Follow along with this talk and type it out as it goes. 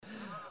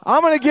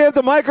I'm going to give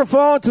the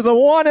microphone to the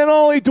one and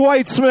only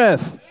Dwight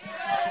Smith.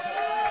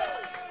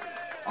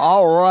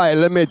 All right,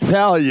 let me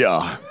tell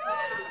you.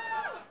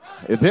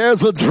 If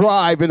there's a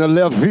drive in the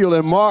left field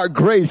and Mark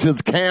Grace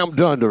is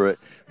camped under it.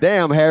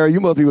 Damn, Harry, you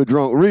must be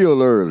drunk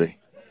real early.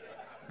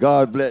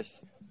 God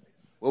bless you.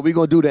 Well, we're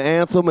going to do the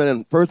anthem.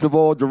 And first of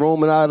all,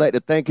 Jerome and I would like to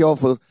thank y'all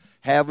for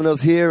having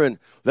us here. And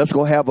let's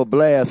go have a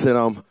blast.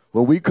 And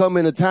when we come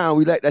into town,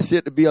 we like that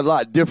shit to be a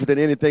lot different than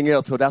anything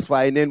else. So that's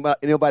why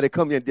anybody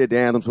come here and did the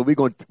anthem. So we're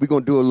going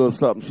to do a little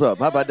something. How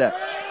about that?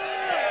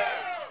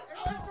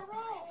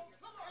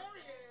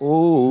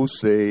 Oh,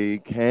 say,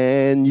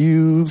 can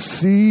you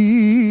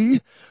see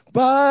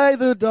by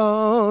the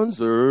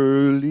dawn's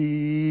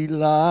early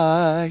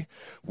light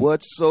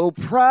what so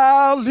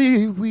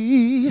proudly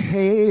we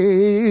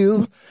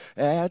hailed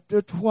at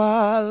the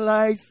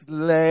twilight's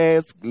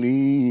last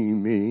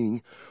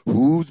gleaming,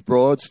 whose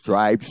broad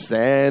stripes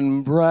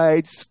and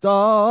bright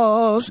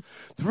stars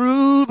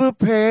through the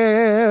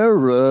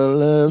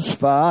perilous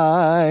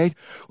fight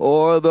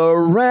o'er the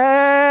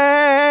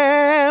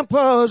ramparts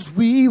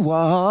we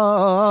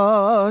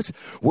watched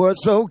were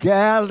so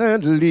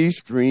gallantly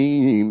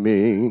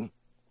streaming.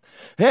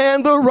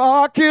 And the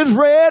rocket's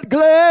red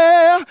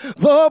glare,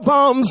 the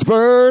bombs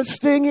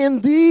bursting in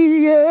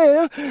the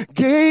air,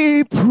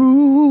 gave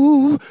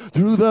proof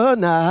through the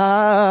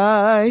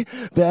night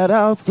that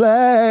our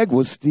flag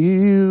was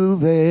still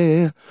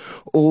there.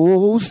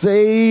 Oh,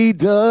 say,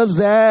 does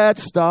that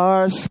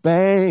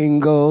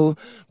star-spangled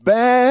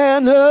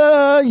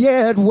banner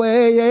yet wave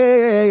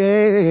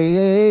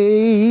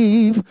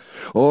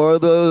o'er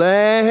the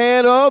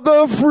land of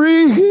the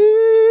free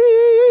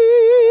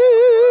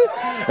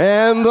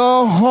and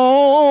the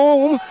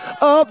home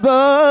of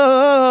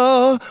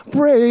the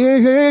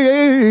brave?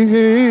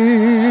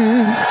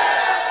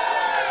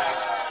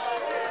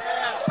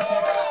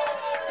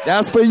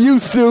 That's for you,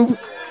 Sue.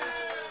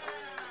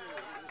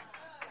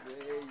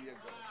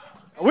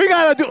 We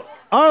got to do...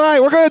 All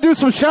right, we're going to do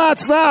some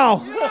shots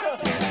now.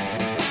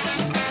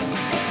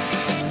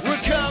 We're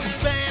Cubs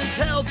fans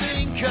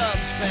helping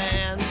Cubs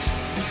fans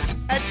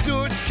at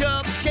Stewart's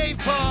Cubs Cave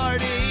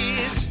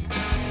parties.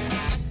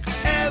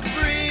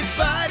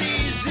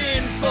 Everybody's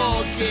in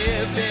for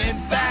giving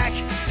back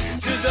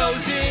to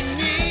those in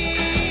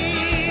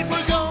need.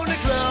 We're going to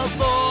Club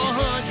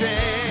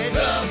 400.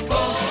 Club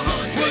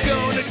 400. We're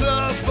going to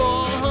Club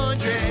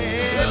 400.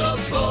 Club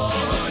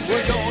 400.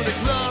 We're going to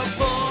Club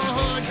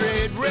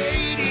 400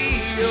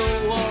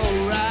 Radio,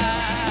 alright.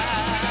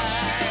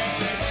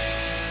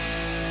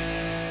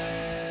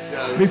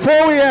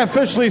 Before we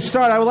officially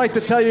start, I would like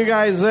to tell you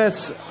guys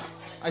this.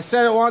 I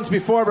said it once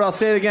before, but I'll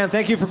say it again.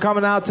 Thank you for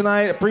coming out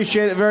tonight.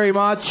 Appreciate it very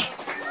much.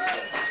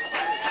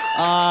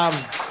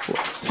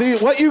 See,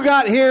 what you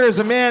got here is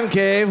a man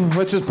cave,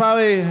 which is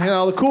probably,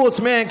 the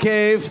coolest man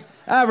cave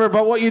ever.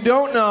 But what you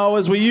don't know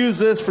is we use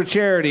this for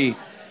charity.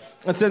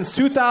 And since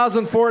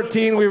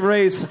 2014, we've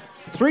raised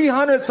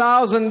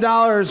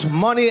 $300,000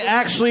 money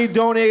actually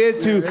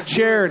donated to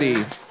charity.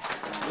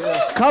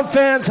 Cub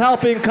fans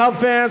helping Cub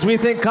fans. We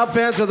think Cub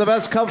fans are the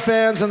best Cub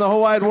fans in the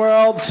whole wide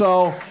world.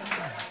 So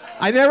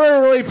I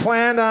never really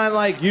planned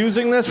on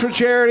using this for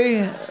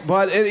charity,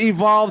 but it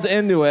evolved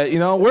into it.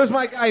 Where's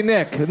my guy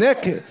Nick?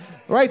 Nick,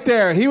 right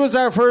there. He was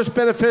our first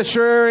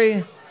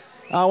beneficiary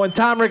when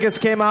Tom Ricketts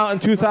came out in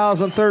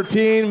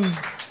 2013,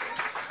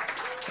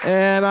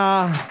 and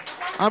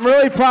I'm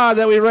really proud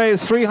that we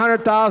raised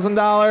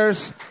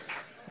 $300,000,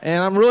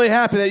 and I'm really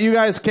happy that you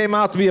guys came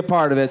out to be a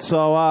part of it.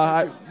 So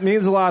it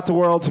means a lot to the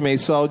world to me.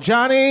 So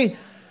Johnny,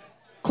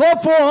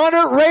 Club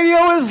 400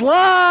 Radio is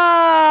live!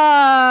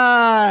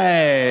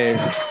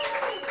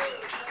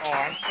 Oh,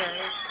 I'm sorry.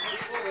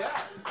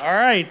 All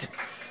right.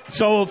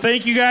 So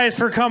thank you guys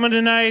for coming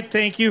tonight.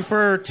 Thank you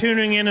for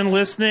tuning in and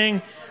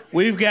listening.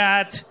 We've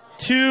got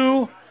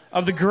two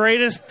of the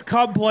greatest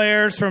Cub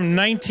players from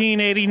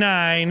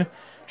 1989,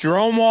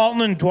 Jerome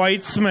Walton and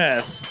Dwight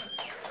Smith.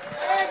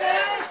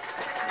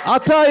 I'll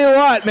tell you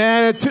what,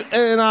 man.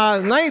 In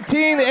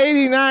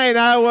 1989,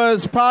 I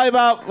was probably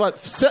about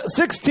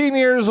 16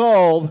 years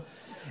old,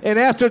 and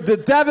after the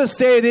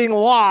devastating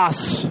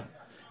loss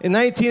in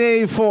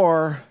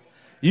 1984,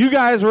 you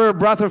guys were a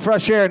breath of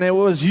fresh air, and it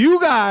was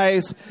you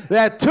guys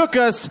that took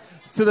us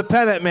to the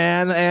pennant,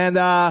 man. And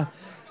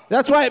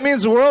that's why it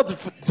means the world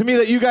to me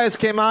that you guys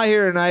came out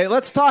here tonight.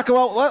 Let's talk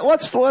about.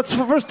 Let's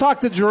first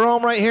talk to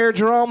Jerome right here,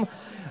 Jerome.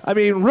 I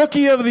mean,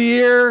 Rookie of the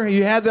Year.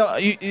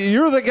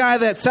 You're the guy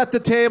that set the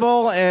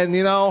table, and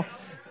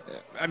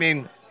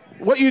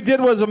what you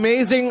did was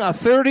amazing. A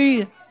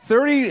 30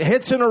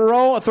 hits in a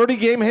row, a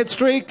 30-game hit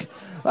streak.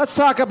 Let's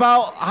talk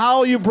about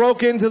how you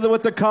broke into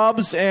with the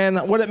Cubs and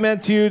what it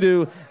meant to you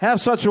to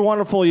have such a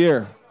wonderful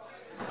year.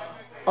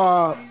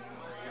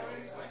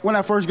 When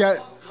I first got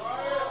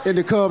in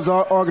the Cubs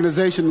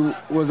organization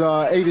was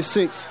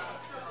 86,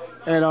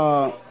 and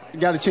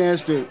got a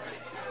chance to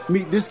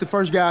meet. This is the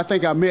first guy I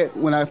think I met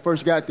when I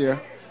first got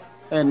there,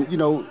 and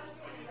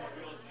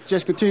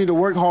just continued to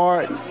work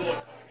hard,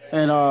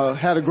 and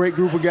had a great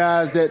group of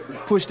guys that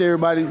pushed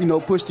everybody,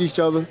 pushed each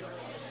other,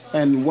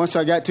 And once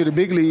I got to the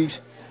big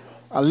leagues,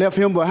 I left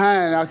him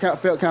behind. I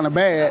felt kind of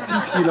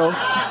bad, you know.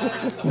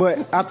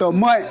 But after a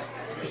month,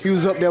 he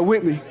was up there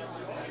with me.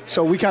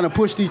 So we kind of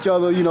pushed each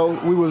other, you know.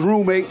 We was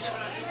roommates,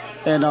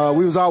 and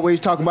we was always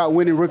talking about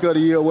winning Rookie of the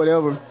Year or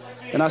whatever.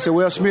 And I said,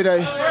 well, Smith,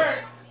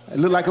 it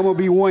look like I'm going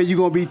to be 1, you're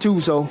going to be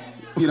 2. So,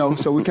 you know,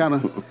 so we kind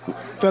of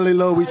fell in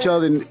love with each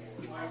other and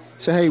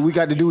said, hey, we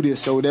got to do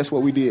this. So that's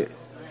what we did.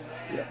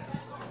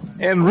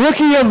 And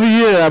Rookie of the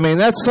Year, I mean,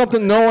 that's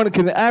something no one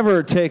can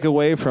ever take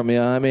away from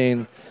you. I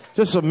mean,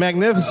 just a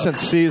magnificent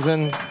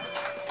season.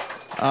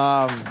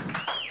 I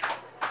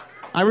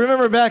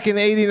remember back in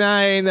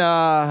 '89,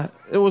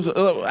 it was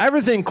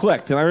everything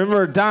clicked, and I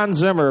remember Don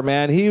Zimmer,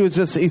 man. He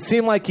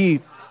seemed like he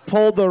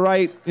pulled the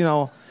right, you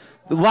know,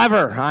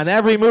 lever on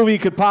every move he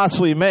could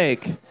possibly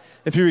make.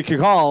 If you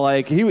recall,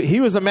 like he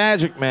was a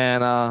magic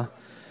man.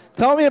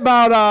 Tell me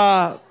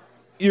about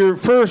your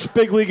first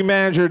big league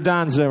manager,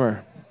 Don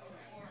Zimmer.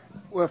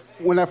 Well,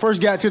 when I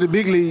first got to the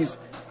big leagues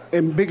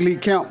in big league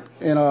camp,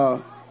 and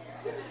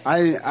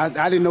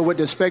I didn't know what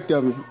to expect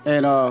of him,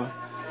 and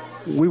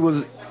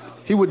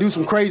he would do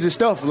some crazy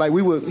stuff. Like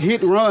we would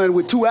hit and run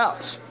with 2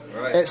 outs.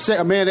 Right. At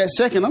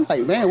second, I'm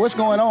like, man, what's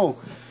going on?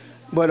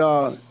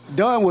 But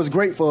Don was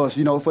great for us,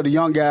 you know, for the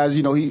young guys.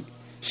 You know, he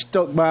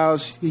stuck by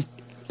us, he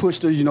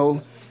pushed us, you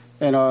know.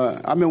 And I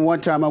remember one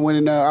time I went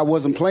in there, I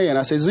wasn't playing.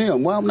 I said,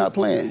 Zim, why I'm not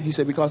playing? He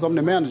said, because I'm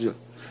the manager.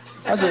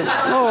 I said,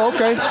 oh,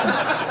 okay.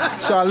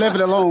 So I left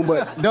it alone.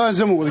 But Don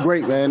Zimmer was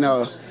great, man.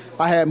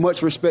 I had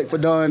much respect for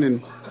Don,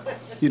 and,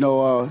 you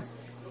know,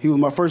 he was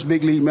my first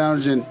big league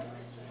manager, and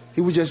he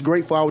was just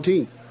great for our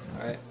team.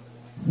 All right.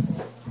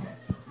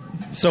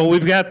 So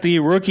we've got the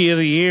Rookie of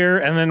the Year,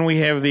 and then we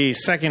have the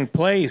second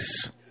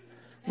place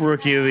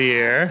Rookie of the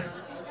Year.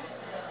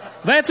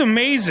 That's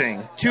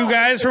amazing. 2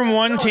 guys from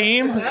one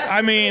team.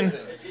 I mean,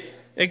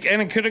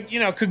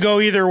 it could go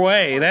either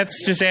way.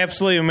 That's just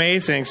absolutely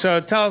amazing. So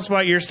tell us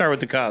about your start with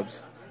the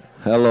Cubs.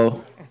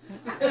 Hello.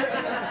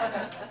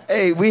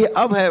 Hey,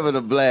 I'm having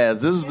a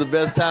blast. This is the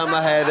best time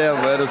I had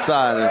ever at a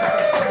signing.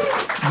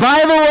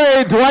 By the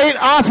way, Dwight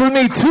offered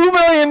me $2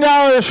 million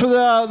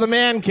for the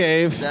man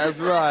cave. That's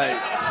right.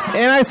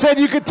 And I said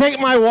you could take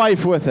my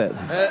wife with it.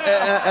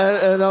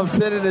 And I'm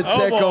sending a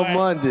check on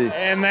Monday.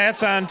 And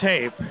that's on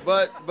tape.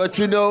 But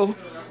you know,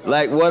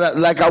 I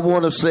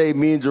want to say,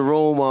 me and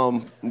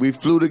Jerome, we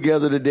flew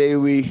together today.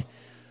 We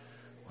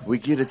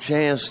get a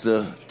chance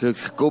to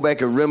go back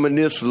and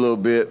reminisce a little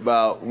bit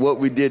about what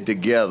we did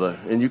together.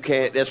 And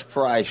that's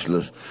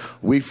priceless.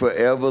 We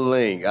forever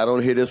linked. I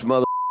don't hear this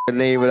mother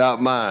name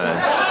without mine.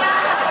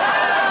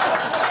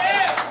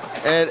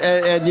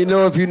 And you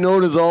know, if you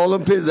notice all the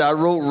pictures, I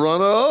wrote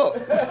runner up.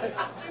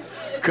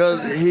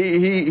 Because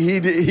he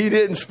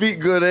didn't speak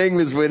good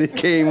English when he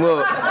came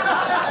up.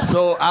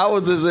 So I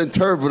was his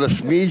interpreter,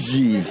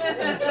 Smeezy.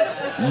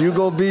 You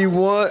gonna be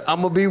 1,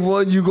 I'm gonna be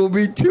 1, you gonna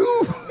be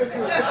 2.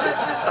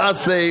 I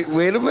say,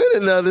 wait a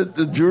minute now,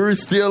 the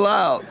jury's still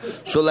out.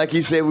 So like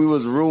he said, we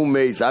was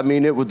roommates. I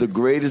mean, it was the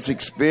greatest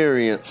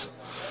experience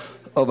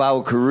of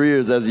our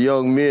careers as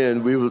young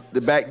men. We were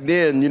back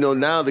then, you know,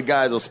 now the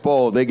guys are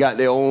spoiled. They got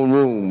their own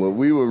room. But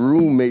we were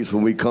roommates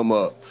when we come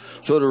up.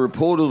 So the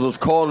reporters was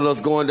calling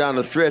us going down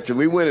the stretch, and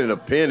we went in a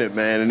pennant,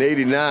 man, in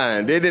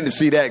 '89. They didn't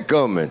see that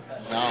coming.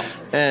 No.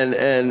 And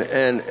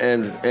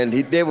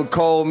they would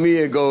call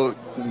me and go,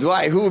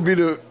 Dwight, who would be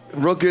the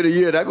Rookie of the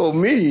Year? I go,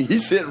 me. He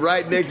sit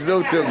right next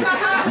door to me.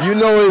 You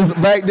know,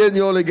 back then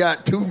you only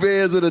got 2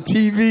 beds and a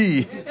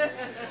TV.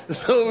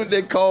 So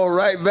they call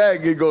right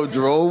back and go,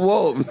 Jerome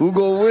Walton, who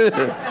gonna win?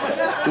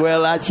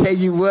 Well, I tell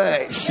you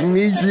what,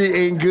 Shmizi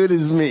ain't good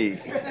as me.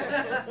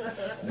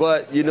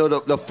 But, you know,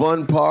 the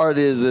fun part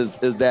is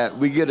that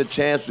we get a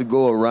chance to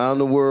go around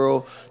the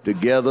world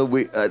together.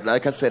 We,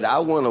 like I said, I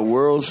won a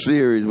World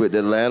Series with the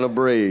Atlanta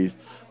Braves,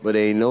 but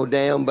ain't no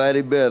damn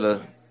body better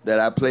that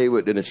I played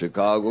with than the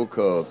Chicago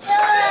Cubs.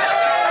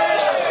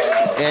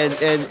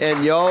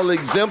 And y'all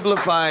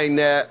exemplifying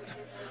that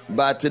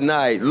by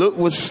tonight. Look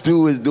what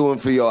Stu is doing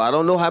for y'all. I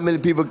don't know how many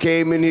people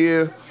came in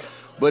here,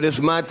 but it's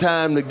my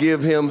time to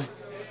give him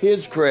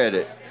his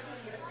credit.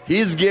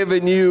 He's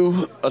giving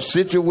you a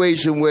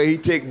situation where he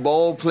take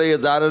ball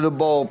players out of the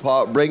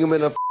ballpark, bring them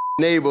in a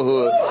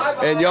neighborhood,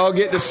 and y'all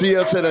get to see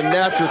us in a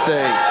natural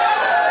thing.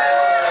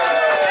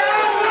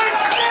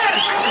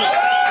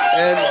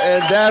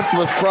 And that's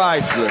what's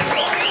priceless.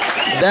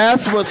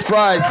 That's what's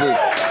priceless.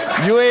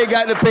 You ain't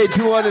got to pay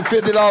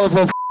 $250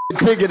 for a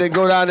ticket and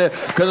go down there.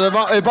 Because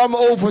if I'm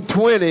 0 for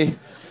 20,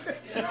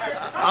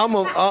 I'm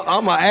an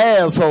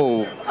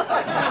asshole.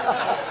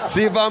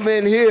 See, if I'm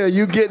in here,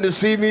 you getting to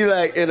see me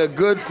like in a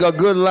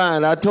good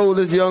line. I told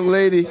this young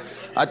lady,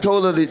 I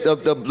told her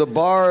the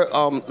bar,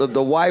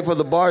 the wife of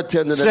the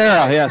bartender.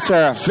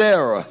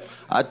 Sarah.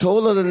 I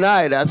told her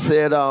tonight, I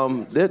said,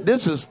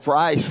 this is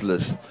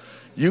priceless.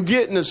 You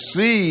getting to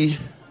see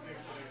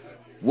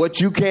what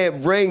you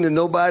can't bring to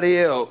nobody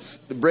else,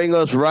 to bring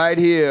us right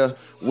here.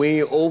 We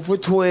ain't 0 for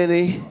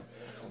 20.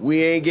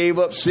 We ain't gave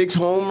up 6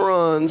 home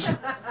runs.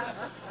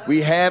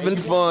 We having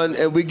fun,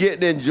 and we get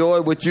to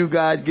enjoy what you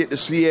guys get to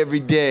see every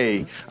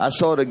day. I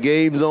saw the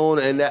games on,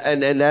 and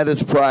that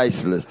is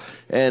priceless.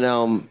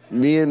 And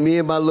me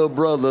and my little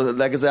brother,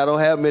 like I said, I don't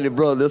have many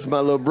brothers. This is my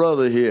little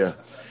brother here.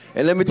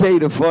 And let me tell you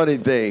the funny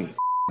thing.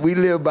 We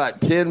live about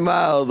 10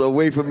 miles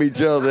away from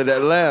each other in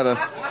Atlanta.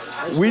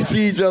 We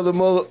see each other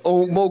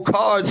on more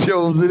card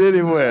shows than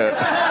anywhere.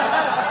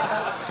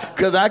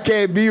 Because I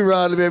can't be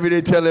around him every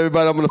day telling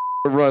everybody I'm going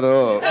to run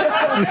her up.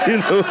 You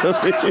know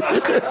what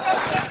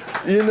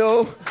I mean? You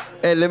know,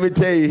 and let me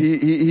tell you,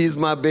 he's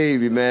my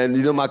baby, man.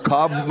 You know, my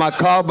car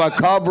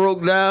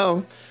broke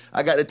down.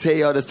 I got to tell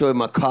y'all the story.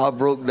 My car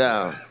broke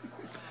down,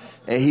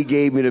 and he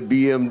gave me the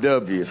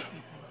BMW.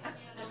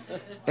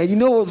 And you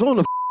know what was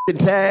on the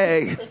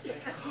tag?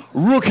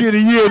 Rookie of the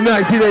Year,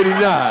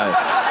 1989.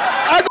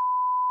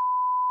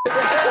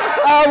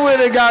 I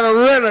went and got a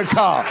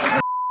rent-a-car.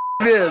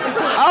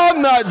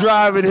 I'm not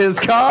driving his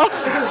car.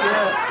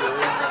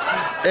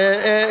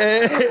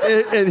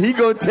 And he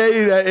gonna tell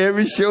you that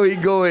every show he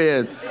go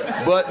in.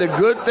 But the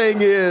good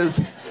thing is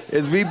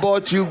we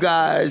bought you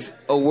guys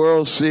a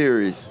World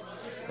Series.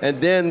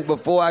 And then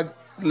before I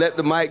let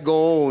the mic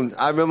go on,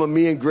 I remember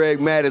me and Greg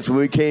Maddux when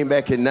we came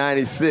back in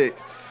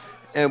 96,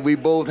 and we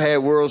both had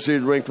World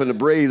Series ring from the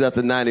Braves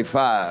after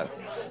 95.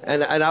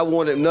 And I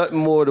wanted nothing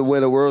more to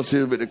win a World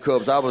Series with the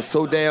Cubs. I was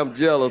so damn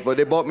jealous, but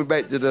they brought me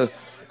back to the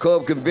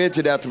Cub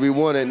convention after we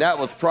won it, and that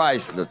was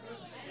priceless.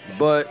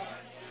 But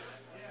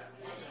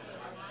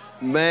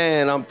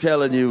man, I'm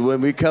telling you,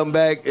 when we come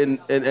back and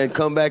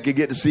come back and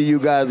get to see you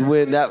guys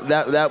win,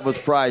 that was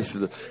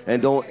priceless.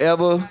 And don't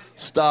ever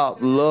stop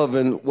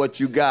loving what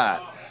you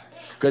got,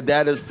 because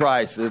that is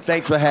priceless.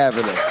 Thanks for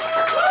having us.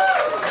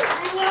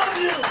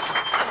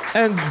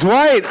 And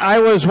Dwight, I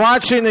was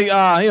watching the.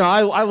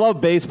 I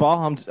love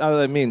baseball.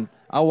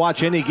 I'll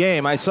watch any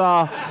game. I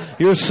saw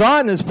your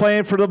son is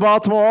playing for the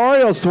Baltimore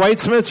Orioles, Dwight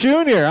Smith Jr.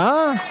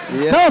 Huh?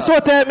 Yeah. Tell us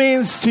what that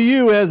means to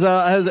you as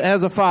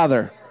a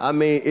father. I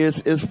mean,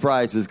 it's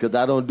priceless because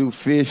I don't do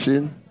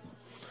fishing.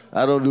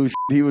 I don't do shit.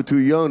 He was too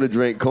young to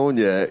drink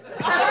cognac.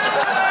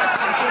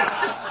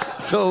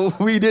 So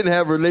we didn't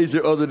have a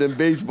relationship other than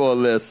baseball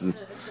lessons.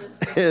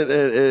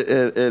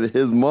 And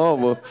his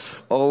mama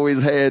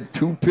always had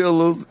 2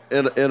 pillows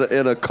and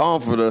a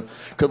comforter.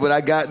 Because when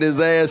I got in his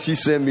ass, she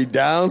sent me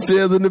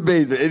downstairs in the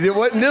basement. And it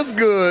wasn't this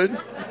good.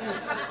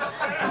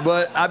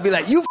 But I'd be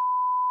like, you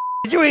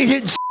ain't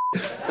hitting shit.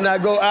 And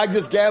I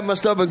just grab my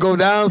stuff and go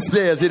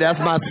downstairs. See,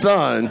 that's my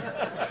son,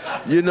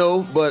 you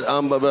know. But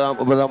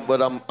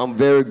I'm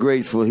very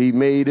grateful. He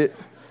made it.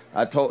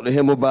 I talked to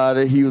him about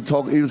it. He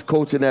was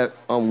coaching at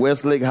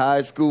Westlake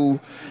High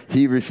School.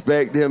 He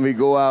respect him. He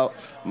go out.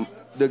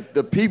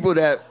 The people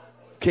that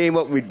came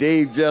up with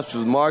Dave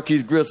Justice,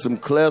 Marquise Grissom,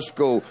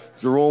 Klesko,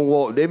 Jerome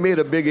Walton, they made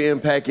a bigger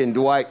impact in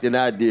Dwight than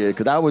I did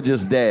because I was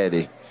just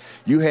daddy.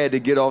 You had to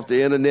get off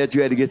the internet.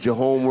 You had to get your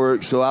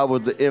homework. So I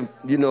was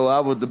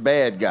the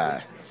bad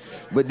guy.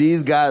 But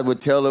these guys would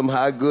tell him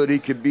how good he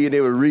could be, and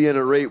they would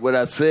reiterate what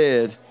I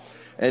said,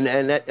 and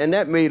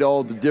that made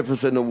all the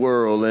difference in the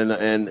world.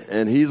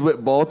 And he's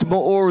with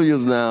Baltimore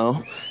Orioles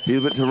now.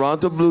 He's with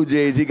Toronto Blue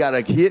Jays. He got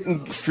a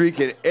hitting streak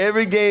in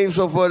every game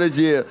so far this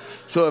year.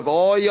 So if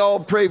all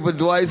y'all pray for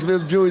Dwight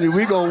Smith Jr.,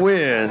 we gonna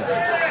win.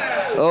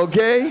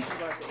 Okay.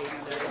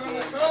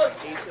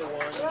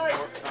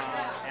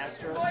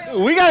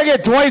 We got to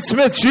get Dwight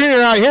Smith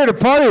Jr. out here to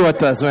party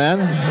with us, man.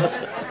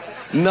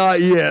 Not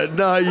yet.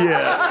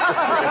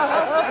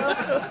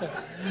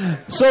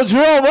 So,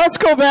 Jerome, let's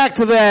go back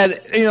to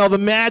that, the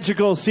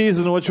magical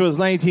season, which was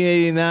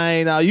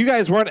 1989. You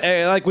guys weren't,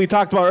 like we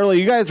talked about earlier,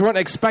 you guys weren't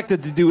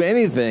expected to do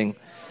anything.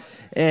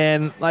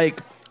 And,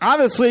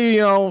 obviously,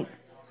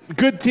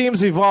 good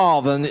teams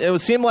evolve. And it would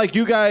seem like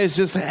you guys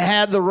just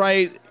had the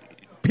right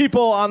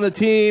people on the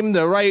team,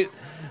 the right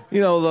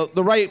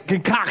the right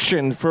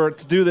concoction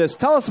to do this.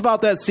 Tell us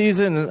about that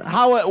season and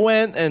how it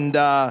went, and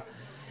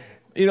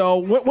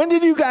when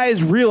did you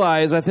guys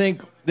realize, I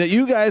think, that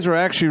you guys are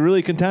actually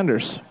really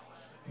contenders?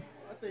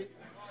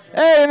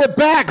 Hey, in the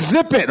back,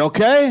 zip it,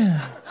 okay?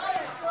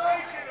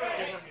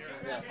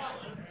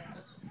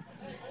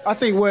 I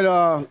think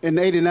in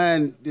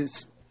 '89,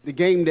 the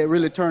game that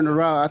really turned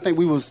around. I think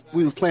we was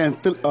playing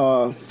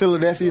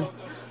Philadelphia,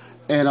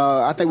 and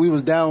I think we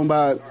was down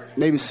by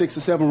maybe 6 or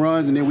 7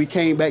 runs, and then we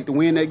came back to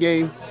win that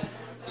game.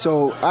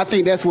 So I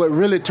think that's what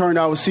really turned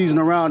our season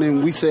around,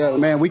 and we said,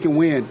 man, we can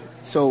win.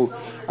 So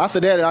after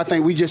that, I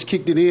think we just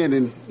kicked it in,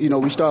 and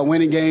we started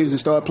winning games and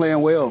started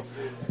playing well,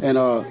 and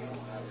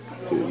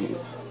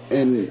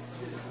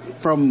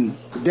from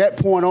that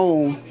point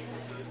on,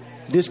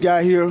 this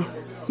guy here,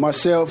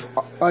 myself,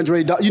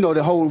 Andre,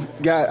 the whole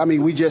guy. I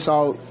mean, we just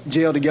all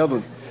gelled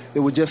together.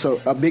 It was just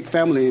a big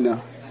family in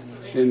there.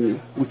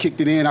 And we kicked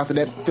it in after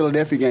that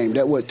Philadelphia game.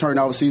 That what turned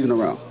our season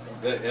around.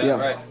 Yeah.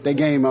 Right. That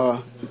game,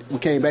 we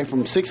came back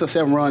from 6 or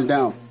 7 runs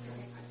down.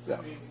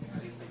 Yeah.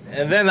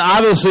 And then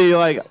obviously,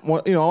 when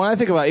I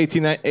think about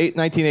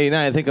 1989,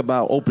 I think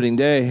about opening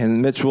day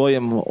and Mitch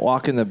Williams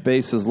walking the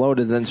bases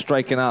loaded, then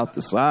striking out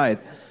the side.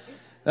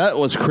 That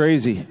was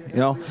crazy, you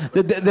know.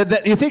 Did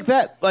you think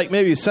that like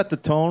maybe set the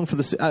tone for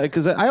the?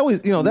 Because I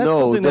always, you know, that's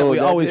something that we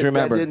always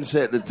remember. That didn't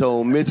set the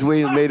tone. Mitch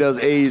Williams made us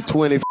age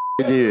 20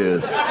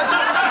 years.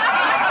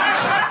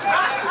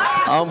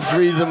 I'm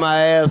freezing my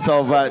ass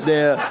off out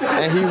there,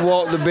 and he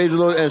walked the base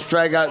and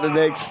strike out the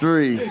next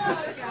 3.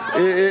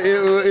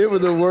 It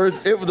was the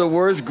worst. It was the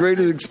worst,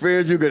 greatest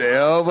experience you could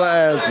ever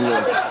ask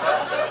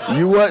for.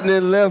 You wasn't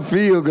in left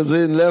field because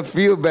in left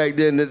field back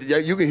then,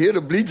 you could hear the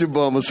bleacher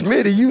bummer.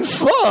 Smitty, you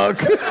suck.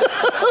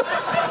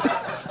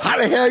 How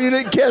the hell you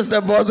didn't catch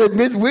that ball? I said,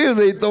 Mitch Williams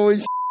ain't throwing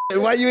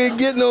shit. Why you ain't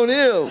getting on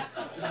him?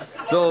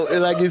 So,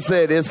 like you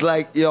said, it's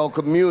like your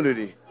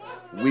community.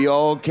 We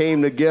all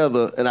came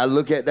together, and I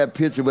look at that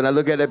picture. When I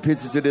look at that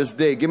picture to this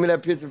day, give me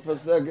that picture for a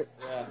second.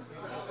 Yeah,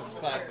 it's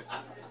classic.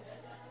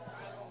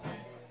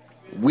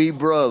 We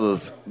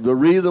brothers. The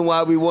reason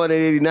why we won in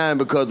 '89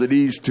 because of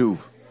these two.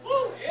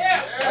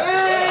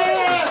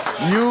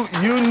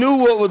 You knew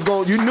what was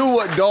going. You knew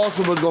what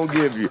Dawson was going to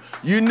give you.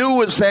 You knew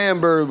what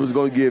Sandberg was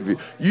going to give you.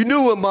 You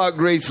knew what Mark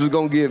Grace was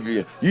going to give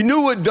you. You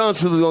knew what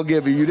Dunston was going to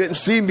give you. You didn't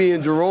see me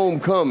and Jerome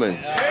coming.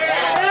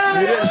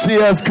 You didn't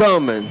see us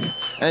coming,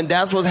 and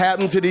that's what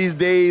happened to these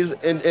days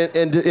in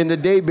the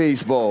day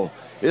baseball.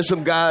 There's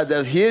some guys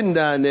that's hidden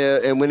down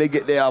there, and when they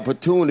get their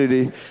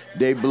opportunity,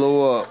 they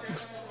blow up.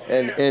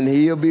 And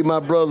he'll be my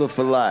brother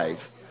for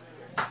life.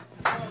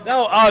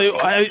 No,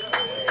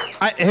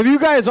 have you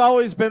guys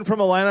always been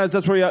from Atlanta?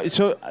 That's where you.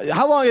 So,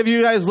 how long have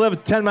you guys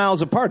lived 10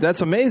 miles apart?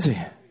 That's amazing.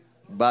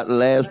 About the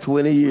last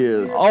 20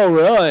 years. Oh,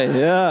 really?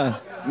 Yeah.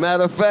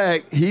 Matter of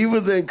fact, he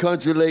was in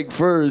Country Lake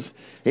first,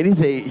 and he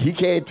said he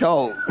can't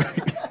talk.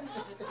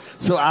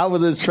 So I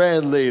was his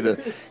translator.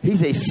 He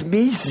said,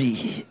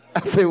 Smeezy. I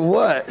said,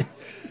 what?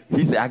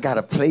 He said, I got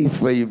a place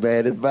for you,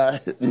 man. It's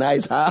my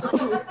nice house.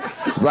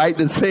 Right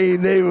in the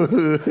same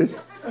neighborhood.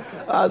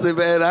 I said,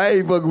 man, I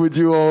ain't fucking with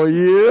you all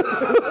year.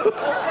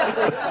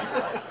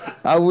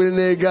 I went in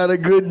there and got a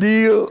good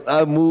deal.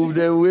 I moved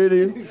there with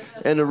him,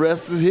 and the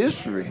rest is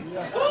history.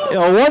 You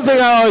know, one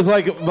thing I always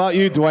like about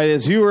you, Dwight,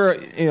 is you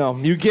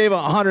gave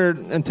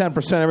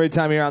 110% every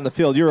time you're on the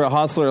field. You were a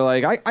hustler.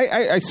 Like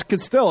I could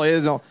still,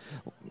 you know,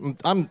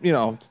 I'm,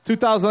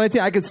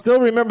 2019. I could still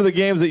remember the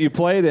games that you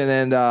played in,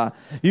 and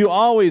you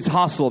always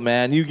hustled,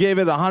 man. You gave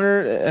it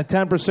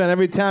 110%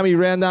 every time you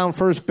ran down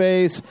first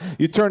base.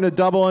 You turned a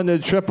double into a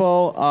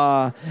triple,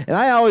 and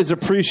I always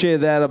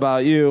appreciated that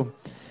about you.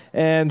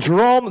 And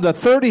Jerome, the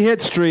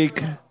 30-hit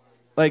streak.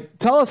 Like,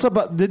 tell us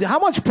about how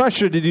much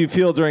pressure did you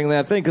feel during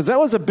that thing? Because that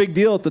was a big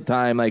deal at the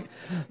time. Like,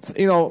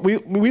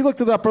 we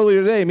looked it up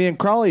earlier today. Me and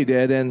Crawley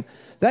did, and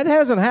that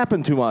hasn't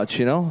happened too much.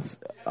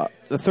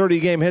 The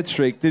 30-game hit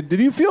streak. Did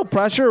you feel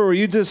pressure, or were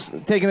you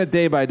just taking it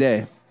day by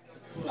day?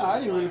 No, I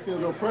didn't really feel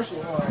no pressure.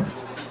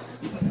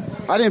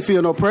 I didn't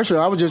feel no pressure.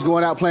 I was just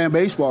going out playing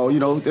baseball.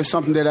 That's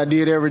something that I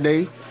did every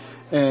day.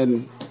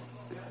 And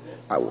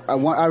I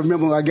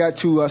remember when I got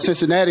to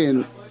Cincinnati,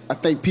 and I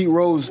think Pete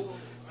Rose,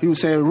 he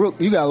was saying, Rook,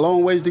 you got a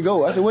long ways to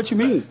go. I said, what you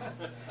mean?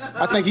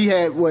 I think he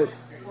had,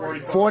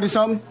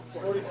 40-something?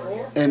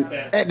 And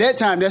at that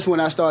time, that's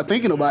when I started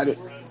thinking about it.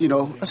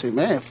 I said,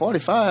 man,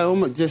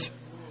 45,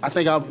 I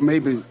think I was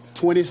maybe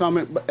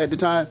 20-something at the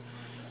time.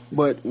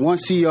 But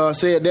once he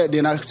said that,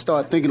 then I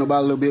started thinking about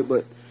it a little bit.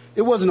 But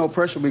it wasn't no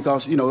pressure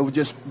because, it was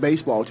just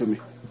baseball to me.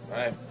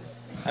 Right.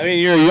 I mean,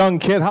 you're a young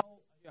kid. How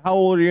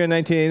old were you in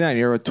 1989?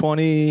 You were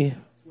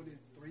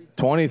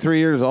 23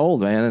 years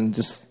old, man, and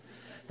just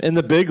in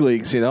the big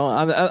leagues, What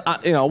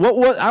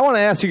I want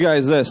to ask you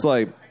guys this,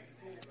 like,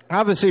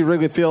 obviously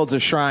Wrigley Field's a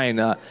shrine.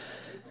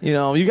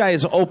 You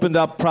guys opened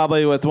up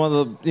probably with one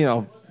of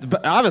the,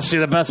 obviously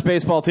the best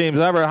baseball teams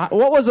ever.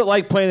 What was it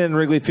like playing in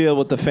Wrigley Field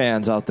with the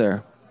fans out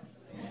there?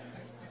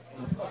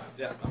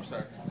 Yeah, I'm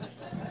sorry.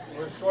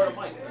 We're short of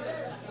mic.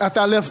 After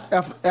I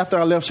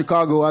left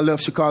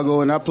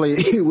Chicago, and I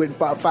played with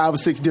about 5 or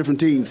 6 different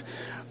teams.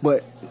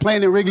 But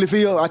playing in Wrigley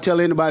Field, I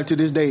tell anybody to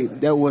this day,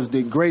 that was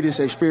the greatest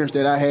experience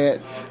that I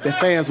had. The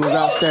fans was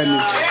outstanding,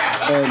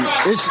 and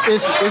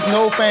it's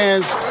no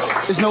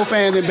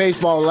fans in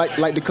baseball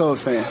like the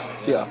Cubs fan.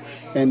 Yeah,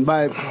 and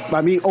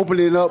by me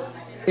opening it up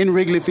in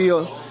Wrigley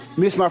Field,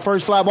 missed my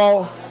first fly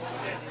ball.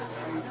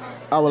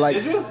 I was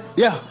like,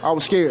 yeah, I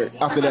was scared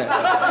after that.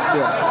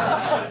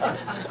 Yeah.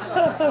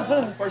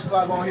 First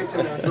fly ball hit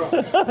to me, I dropped.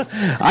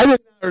 I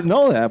didn't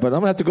know that, but I'm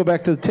gonna have to go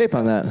back to the tape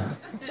on that.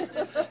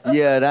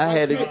 Yeah, and I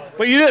had to.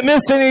 But you didn't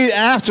miss any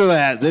after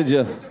that, did you?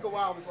 It took a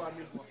while before I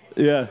missed one.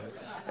 Yeah.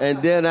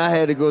 And then I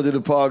had to go to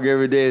the park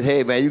every day.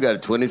 Hey, man, you got a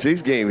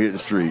 26-game hitting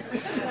streak,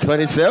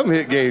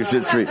 27 games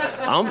hitting streak.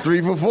 I'm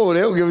 3 for 4.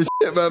 They don't give a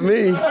shit about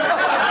me.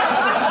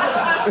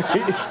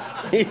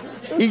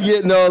 he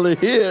getting all the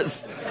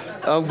hits.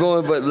 I'm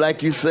going, but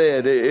like you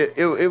said,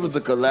 it was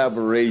a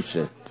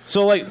collaboration.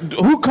 So, like,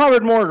 who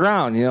covered more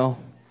ground?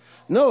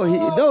 No, he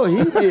did. Oh,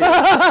 he did.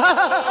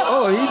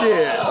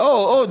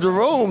 Oh,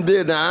 Jerome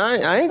did. Now,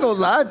 I ain't gonna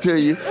lie to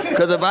you,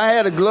 because if I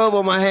had a glove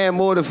on my hand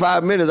more than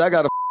 5 minutes, I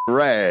got a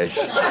rash.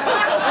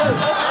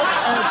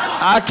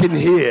 I can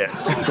hit.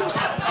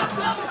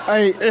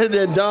 Hey, And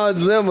then Don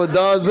Zimmer,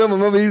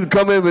 remember he used to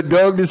come in with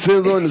Doug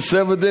DeCenzo in the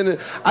 7th inning.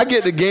 I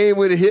get the game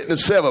with it hitting the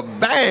 7th,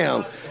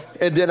 bam,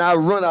 and then I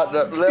run out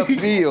the left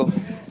field,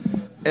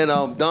 and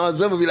Don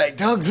Zimmer be like,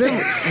 Doug Zimmer,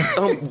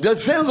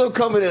 DeCenzo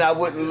coming in, I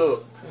wouldn't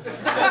look.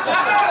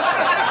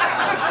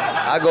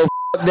 I go,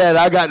 F that,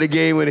 I got the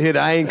game with it hit,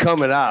 I ain't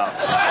coming out.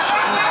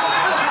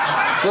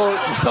 So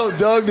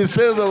Doug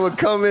DeCenzo would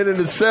come in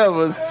the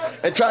 7th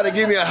and try to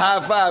give me a high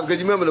five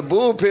because you remember the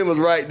bullpen was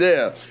right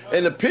there.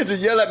 And the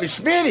pitchers yell at me,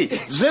 Smitty,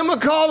 Zimmer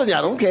calling you.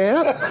 I don't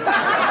care.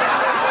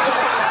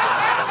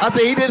 I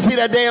said, he didn't see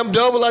that damn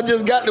double I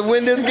just got to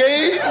win this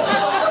game?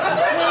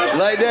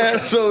 Like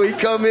that. So he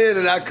come in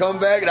and I come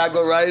back and I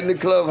go right in the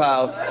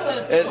clubhouse.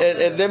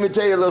 And let me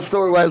tell you a little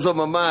story while it's on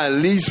my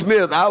mind. Lee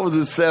Smith, I was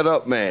his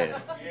setup man.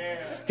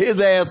 His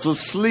ass was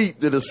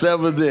asleep to the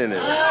 7th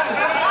inning.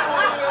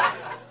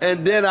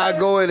 And then I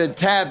go in and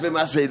tap him.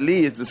 I say,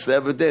 Lee, it's the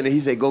 7th inning. He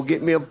said, go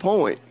get me a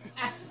point.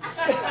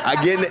 I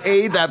get in the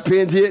 8th, I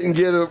pinch hit and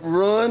get a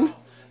run,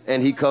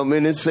 and he come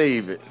in and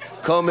save it.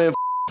 Come in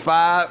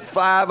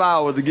 5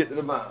 hours to get to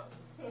the mound.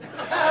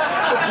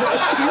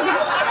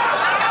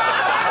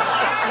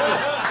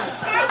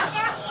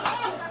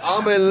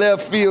 I'm in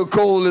left field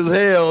cold as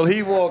hell.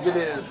 He walking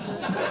in.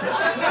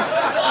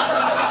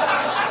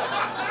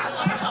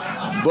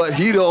 But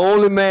he the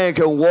only man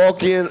can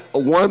walk in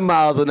 1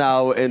 mile an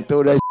hour and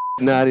throw that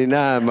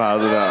 99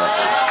 miles an hour.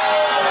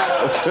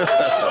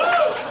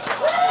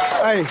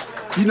 hey,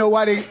 you know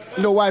why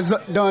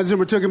Don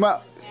Zimmer took him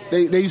out?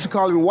 They used to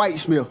call him White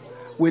Smith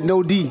with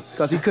no D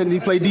because he couldn't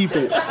even play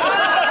defense.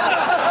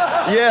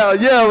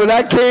 Yeah. When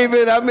I came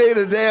in, I made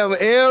a damn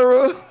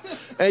error.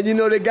 And you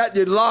know, they got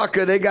your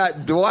locker, they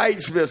got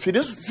Dwight Smith. See,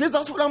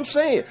 that's what I'm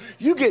saying.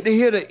 You get to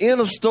hear the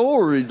inner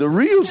stories, the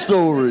real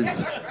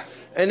stories.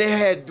 And they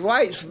had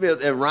Dwight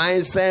Smith and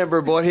Ryan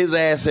Sandberg brought his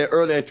ass in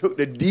earlier and took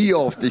the D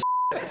off the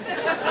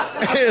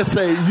and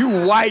say,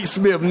 you White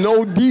Smith,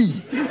 no D.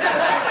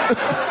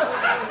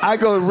 I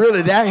go,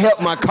 really, that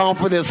helped my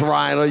confidence,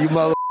 Ryan, or you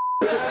mother.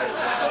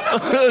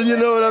 You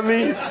know what I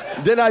mean?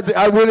 Then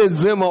I went in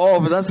Zimmer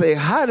office. I say,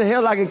 how the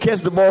hell I can catch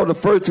the ball the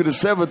 1st to the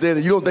 7th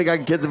inning? You don't think I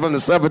can catch it from the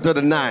 7th to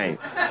the 9th?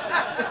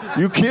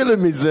 You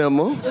killing me,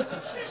 Zimmer.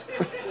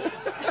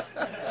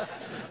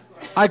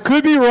 I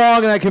could be wrong,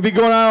 and I could be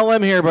going on a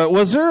limb here, but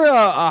was there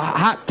a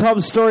hot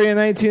tub story in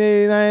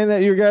 1989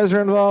 that you guys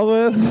are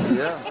involved with?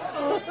 Yeah.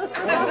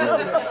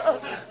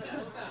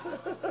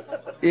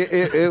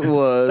 It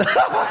was.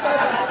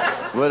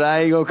 But I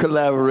ain't going to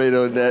collaborate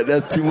on that.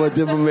 That's too much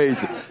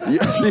information.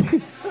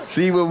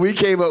 See, when we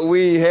came up,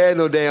 we ain't had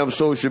no damn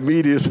social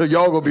media, so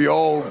y'all going to be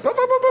all...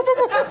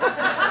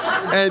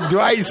 And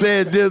Dwight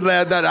said this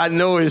last night, I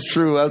know it's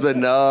true. I said,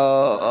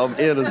 no, I'm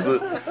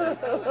innocent.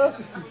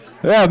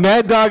 Yeah,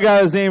 Mad Dog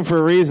got his name for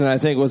a reason, I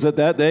think. Was it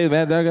that day?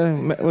 Mad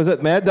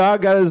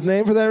Dog got his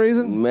name for that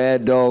reason?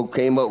 Mad Dog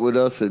came up with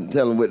us and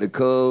telling with the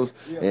Cubs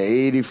in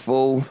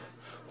 84.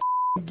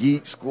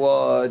 Geek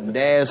Squad,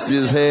 nasty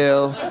as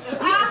hell.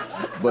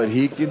 But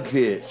he can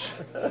pitch.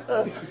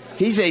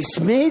 He said,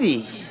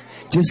 Smitty,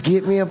 just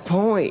get me a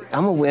point.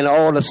 I'm going to win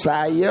all the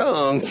Cy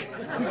Youngs.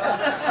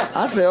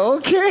 I said,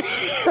 okay.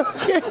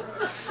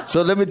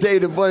 So let me tell you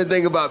the funny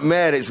thing about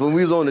Maddox. When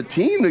we was on the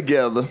team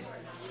together,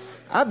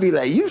 I'd be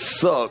like, you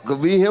suck. Because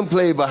me and him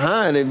played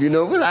behind him, you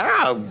know. We're like,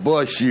 I'll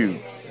bust you.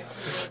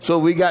 So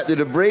we got to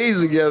the Braves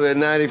together in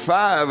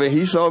 95, and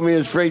he saw me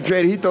in straight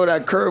trade. He threw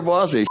that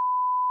curveball. I said,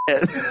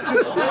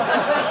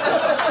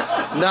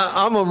 Now,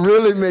 I'm going to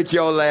really make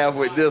y'all laugh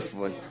with this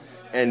one.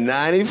 In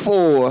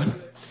 94,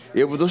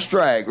 it was a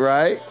strike,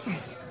 right?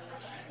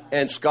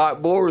 And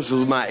Scott Boras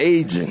was my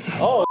agent.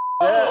 Oh,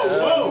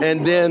 yeah.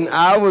 And then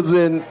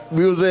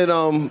we was in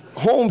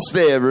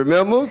Homestead,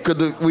 remember?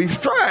 Because we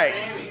strike.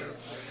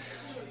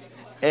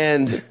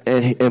 And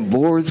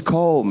Boris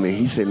called me.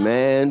 He said,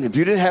 man, if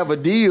you didn't have a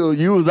deal,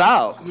 you was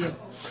out.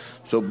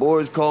 So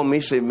Boris called me.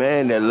 He said,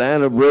 man, the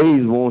Atlanta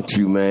Braves want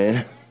you,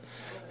 man.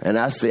 And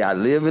I say, I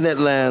live in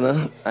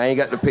Atlanta. I ain't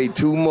got to pay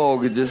 2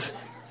 mortgages.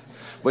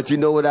 But you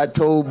know what I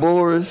told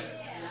Boris?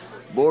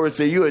 Boris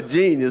said, you a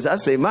genius. I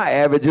say, my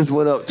average just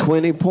went up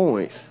 20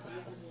 points.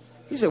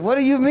 He said, what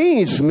do you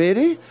mean,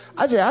 Smitty?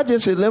 I said, I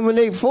just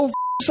eliminate 4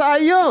 Cy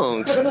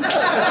Youngs.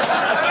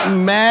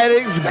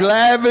 Maddox,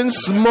 Glavine,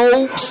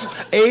 Smokes,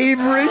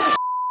 Avery.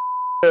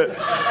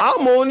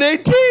 I'm on their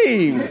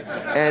team.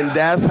 And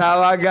that's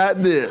how I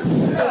got this.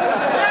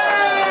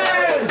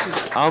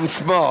 I'm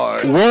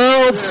smart.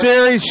 World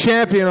Series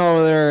champion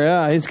over there.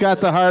 Yeah, he's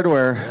got the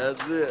hardware.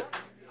 That's it.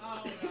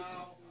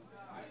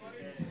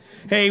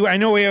 Hey, I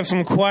know we have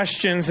some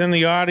questions in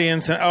the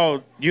audience.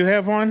 Oh, you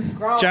have one?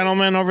 Crawley.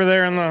 Gentleman over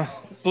there in the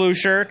blue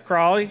shirt,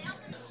 Crawley.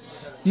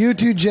 You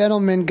two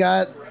gentlemen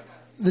got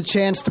the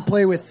chance to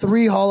play with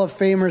 3 Hall of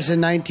Famers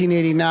in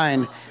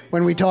 1989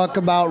 when we talk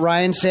about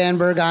Ryan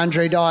Sandberg,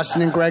 Andre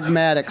Dawson, and Greg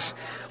Maddux.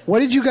 What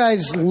did you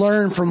guys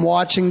learn from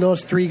watching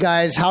those 3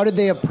 guys? How did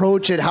they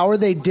approach it? How are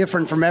they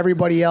different from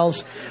everybody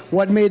else?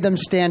 What made them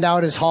stand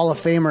out as Hall of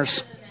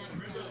Famers?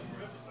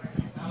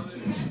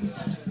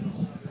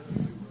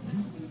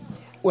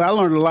 Well, I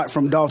learned a lot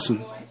from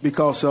Dawson.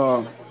 because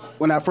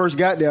when I first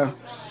got there,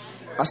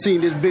 I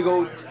seen this big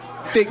old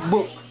thick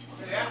book.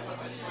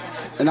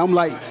 And I'm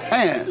like,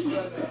 man,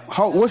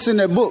 what's in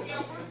that book?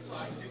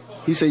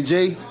 He said,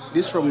 Jay,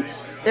 this from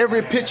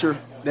every pitcher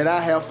that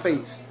I have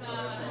faced.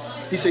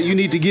 He said, you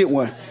need to get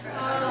one.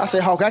 I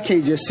said, Hawk, I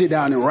can't just sit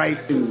down and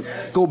write and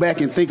go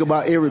back and think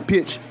about every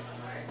pitch.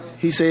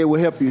 He said it will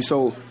help you.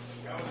 So,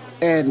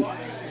 and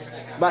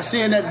by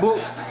seeing that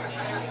book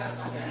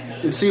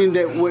and seeing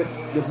that what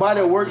the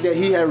body of work that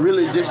he had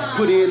really just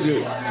put in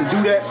to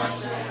do that,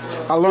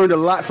 I learned a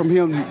lot from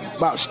him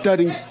about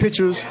studying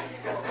pitchers,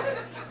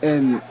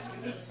 and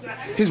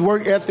his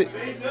work ethic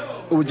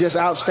was just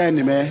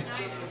outstanding, man.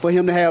 For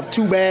him to have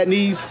 2 bad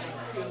knees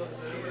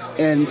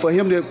and for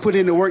him to put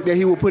in the work that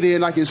he would put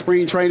in like in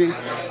spring training,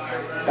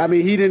 I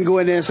mean, he didn't go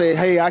in there and say,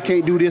 hey, I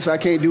can't do this, I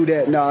can't do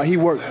that. No, he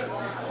worked,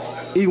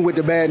 even with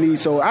the bad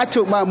knees. So I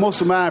took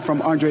most of mine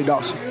from Andre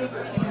Dawson.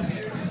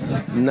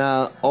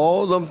 Now,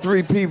 all them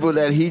 3 people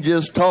that he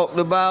just talked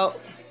about,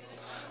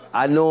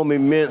 I know them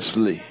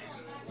immensely.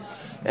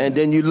 And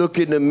then you look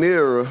in the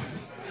mirror,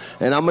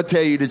 and I'm going to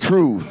tell you the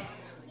truth.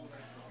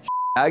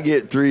 I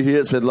get 3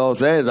 hits in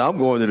Los Angeles, I'm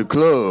going to the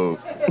club.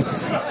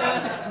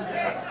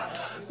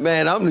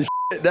 Man, I'm the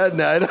shit that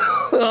night.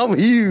 I'm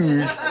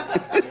huge.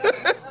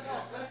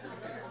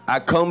 I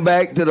come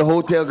back to the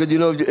hotel, because, you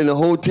know, in the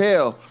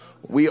hotel,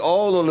 we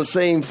all on the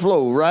same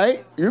floor,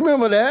 right? You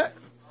remember that?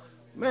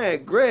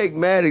 Man, Greg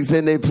Maddux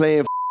and they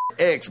playing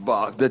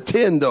Xbox, the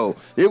Nintendo.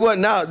 It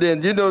wasn't out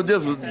then, you know,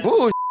 this was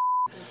bullshit.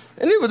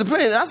 And he was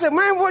playing. I said,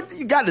 man, what?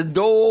 You got the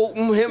door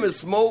open, him and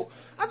Smoke.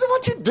 I said,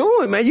 what you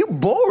doing, man? You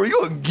bored.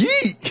 You a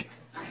geek.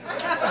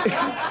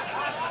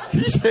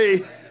 He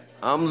say,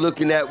 I'm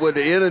looking at what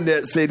the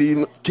internet say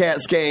these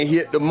cats can't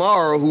hit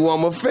tomorrow who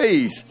I'm going to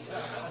face.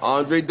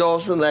 Andre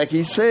Dawson, like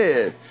he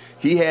said,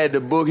 he had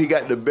the book. He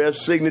got the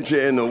best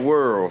signature in the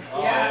world.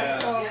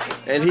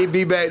 And he'd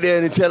be back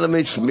there and telling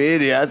me,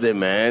 Smitty, I said,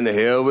 man, the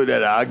hell with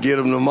that. I'll get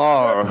him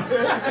tomorrow.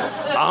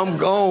 I'm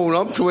gone.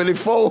 I'm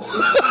 24.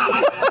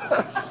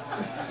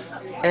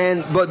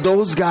 But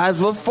those guys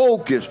were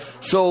focused.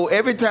 So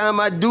every time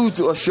I do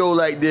a show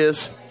like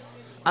this,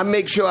 I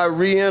make sure I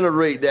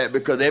reiterate that,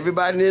 because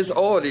everybody in this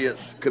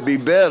audience could be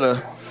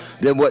better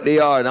than what they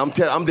are. And I'm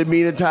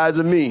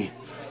demonetizing me.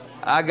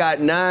 I got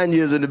 9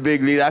 years in the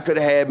big league. I could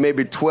have had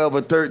maybe 12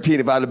 or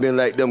 13 if I'd have been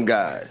like them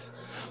guys.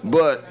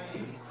 But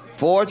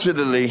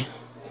fortunately,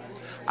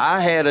 I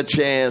had a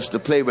chance to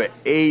play with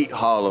 8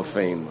 Hall of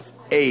Famers.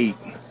 8.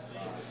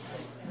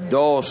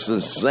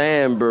 Dawson,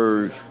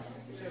 Sandberg,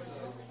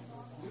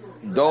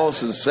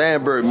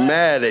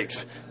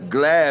 Maddux,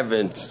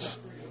 Glavine,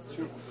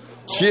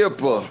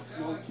 Chipper,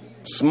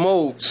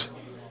 Smokes,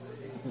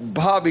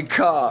 Bobby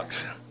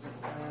Cox,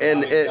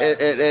 and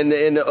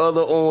the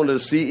other owner,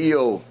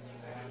 CEO.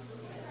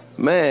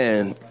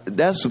 Man,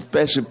 that's some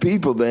special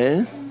people,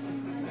 man.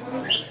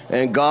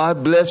 And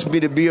God blessed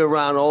me to be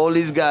around all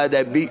these guys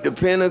that beat the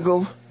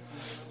pinnacle.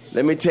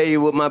 Let me tell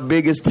you what my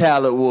biggest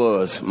talent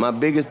was. My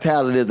biggest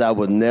talent is I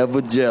was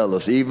never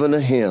jealous, even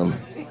of him.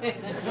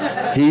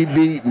 He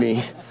beat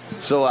me.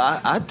 So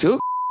I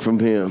took from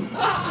him.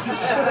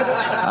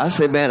 I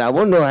said, man, I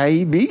want to know how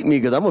he beat me,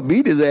 because I'm going to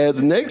beat his ass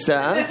the next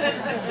time.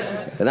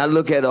 And I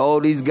look at all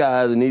these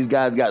guys, and these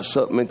guys got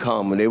something in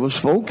common. They was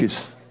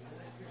focused.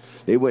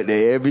 They went to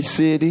every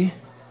city.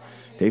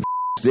 They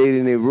stayed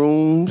in their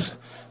rooms.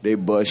 They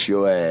bust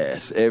your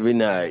ass every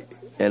night.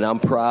 And I'm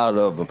proud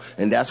of them.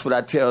 And that's what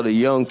I tell the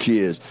young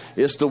kids.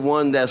 It's the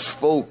one that's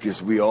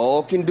focused. We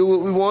all can do what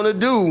we want to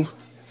do.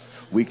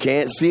 We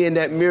can't see in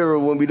that mirror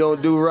when we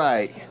don't do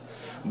right.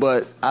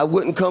 But I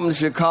wouldn't come to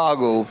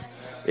Chicago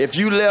if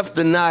you left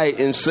the night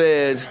and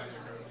said,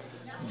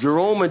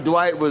 Jerome and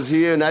Dwight was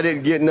here and I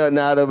didn't get nothing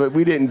out of it.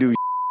 We didn't do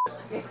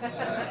shit.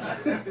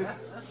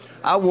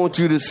 I want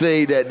you to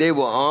say that they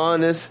were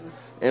honest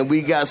and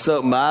we got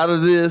something out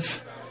of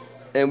this.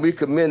 And we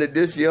commended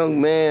this young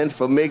man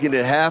for making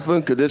it happen,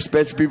 because there's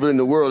special people in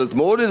the world. It's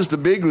more than just the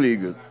big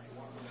leaguers.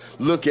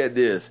 Look at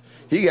this.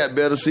 He got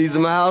better seats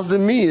in my house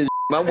than me. And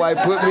my wife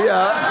put me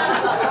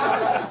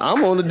out.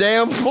 I'm on the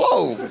damn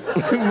floor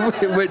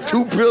with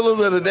 2 pillows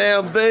and a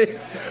damn thing.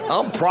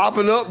 I'm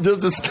propping up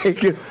just to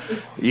stay.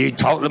 You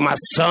talk to my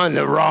son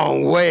the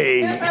wrong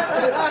way.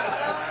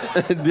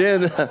 And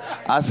then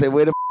I say,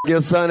 where the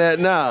your son at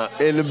now?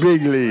 In the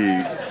big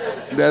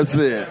league. That's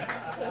it.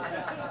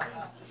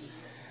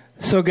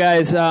 So,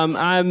 guys, I'm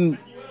going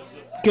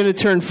to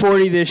turn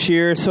 40 this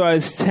year, so I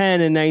was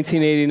 10 in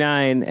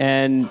 1989,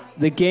 and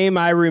the game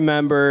I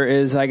remember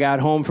is I got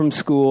home from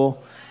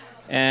school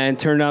and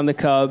turned on the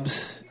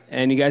Cubs,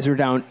 and you guys were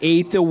down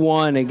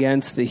 8-1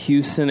 against the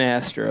Houston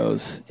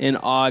Astros in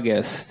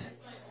August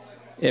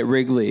at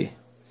Wrigley.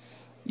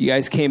 You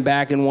guys came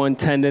back and won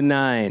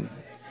 10-9.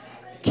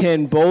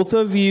 Can both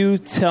of you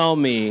tell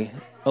me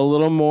a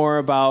little more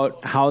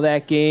about how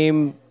that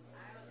game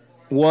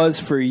was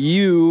for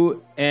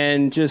you?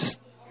 And just,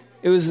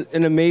 it was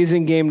an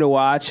amazing game to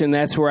watch, and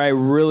that's where I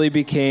really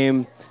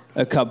became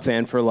a Cub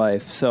fan for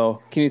life.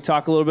 So can you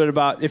talk a little bit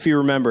about, if you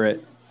remember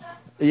it?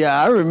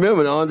 Yeah, I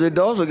remember Andre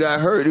Dawson got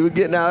hurt. He was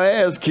getting our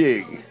ass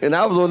kicked, and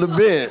I was on the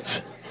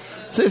bench.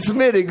 Said,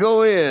 Smitty,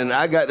 go in.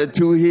 I got the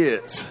 2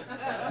 hits.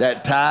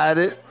 That tied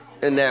it,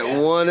 and that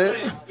won it,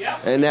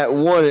 and that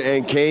won it,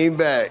 and came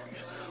back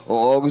on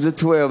August the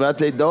 12th. I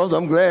tell Dawson,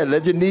 I'm glad.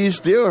 Let your knees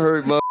still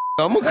hurt, mother.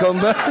 I'm going to come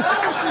back.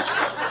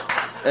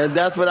 And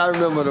that's what I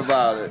remembered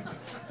about it.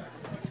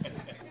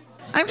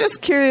 I'm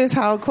just curious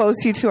how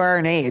close you two are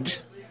in age.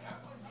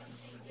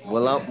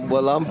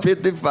 Well, I'm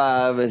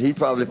 55, and he's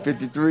probably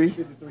 53.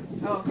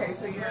 Oh, okay,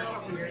 so you're a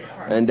couple years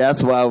apart. And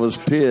that's why I was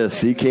pissed.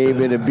 He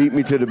came in and beat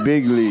me to the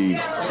big league.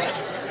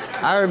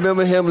 I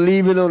remember him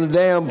leaving on the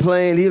damn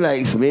plane. He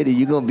like, Smitty,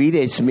 you gonna be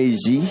there,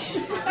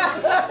 Smitty?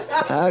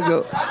 I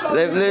go,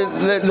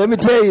 let me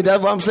tell you,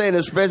 that's what I'm saying,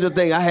 the special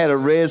thing. I had a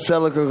red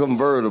Celica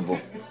convertible.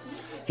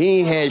 He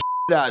ain't had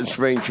shit out in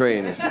spring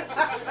training.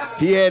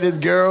 He had his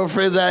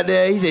girlfriends out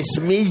there. He said,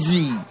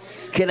 Smitty,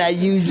 can I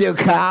use your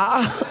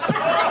car?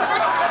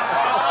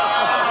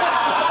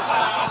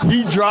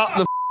 He dropped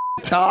the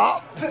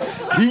top.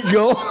 He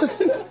go.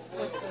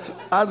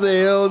 I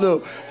said, hell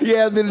no. He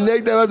asked me the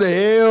next time. I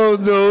said, hell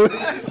no.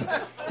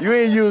 You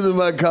ain't using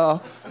my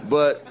car.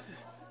 But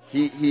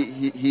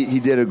he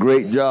did a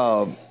great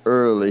job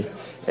early,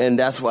 and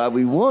that's why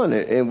we won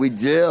it. And we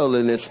gelled,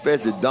 and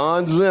especially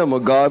Don Zimmer,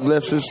 God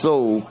bless his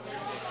soul,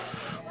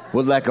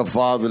 was like a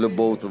father to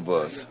both of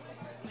us.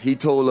 He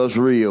told us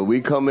real. We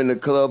come in the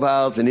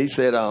clubhouse, and he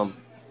told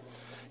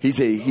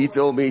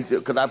me,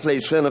 because I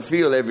played center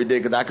field every day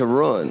because I could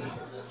run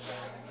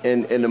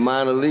in the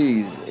minor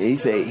leagues. He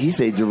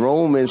said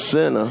Jerome in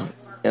center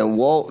and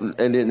Walton,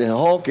 and then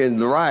Hawk in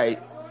the right.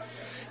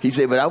 He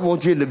said, but I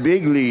want you in the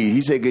big league.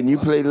 He said, can you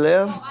play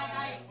left?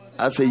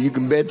 I said, you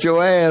can bet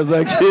your ass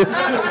I can.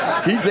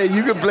 He said,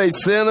 you can play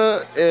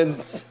center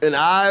in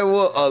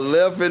Iowa or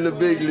left in the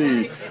big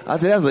league. I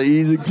said, that's an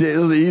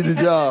easy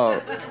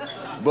job.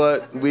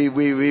 But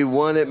we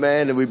won it,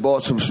 man, and we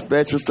bought some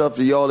special stuff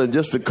to y'all, and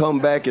just to come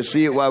back and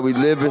see it while we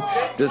living,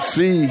 to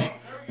see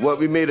what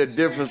we made a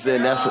difference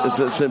in,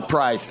 it's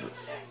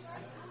priceless.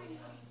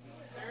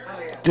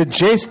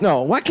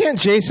 Why can't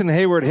Jason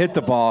Hayward hit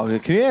the ball?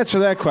 Can you answer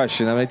that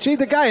question? I mean, gee,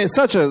 the guy is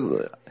such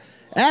a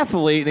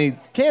athlete, and he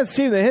can't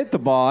seem to hit the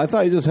ball. I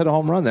thought he just hit a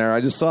home run there. I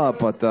just saw it,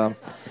 but how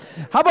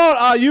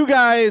about you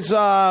guys?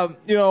 The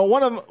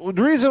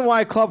reason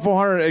why Club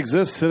 400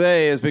 exists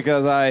today is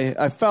because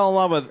I fell in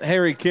love with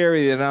Harry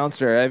Carey, the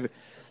announcer.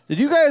 Did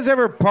you guys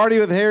ever party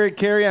with Harry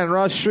Carey on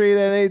Rush Street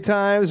at any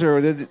times, or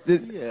did?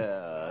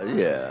 Yeah.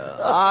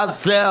 I'll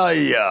tell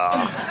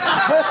ya,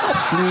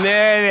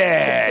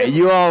 Smitty,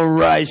 you on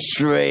Rush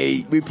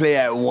Street. We play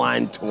at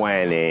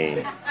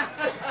 1:20.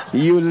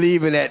 You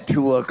leaving at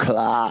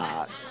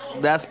 2:00.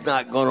 That's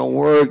not gonna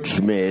work,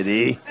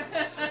 Smitty.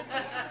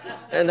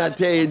 And I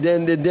tell you,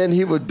 then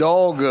he would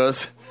dog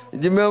us.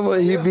 You remember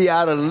he'd be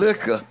out of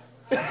liquor.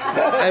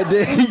 And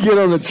then he get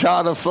on a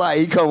charter flight.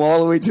 He come all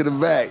the way to the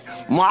back.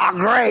 Ma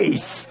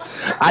Grace,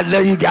 I know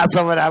you got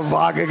some of that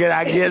vodka. Can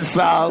I get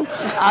some?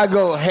 I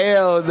go,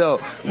 hell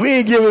no. We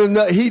ain't giving him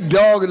nothing. He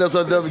dogging us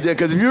on WGN.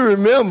 Because if you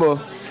remember,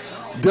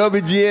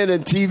 WGN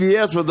and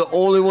TBS was the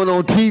only one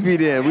on TV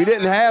then. We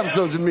didn't have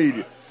social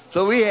media.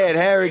 So we had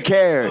Harry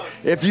Carey.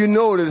 If you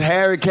notice,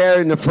 Harry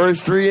Carey in the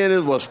first 3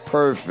 innings was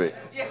perfect.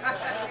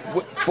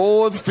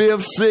 4th,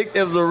 5th, 6th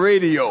is the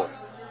radio.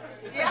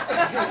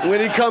 When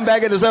he come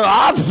back in the 7th,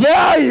 I'll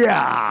tell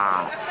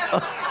ya,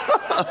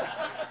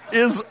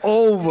 it's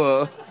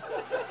over.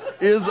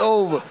 It's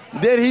over.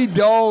 Then he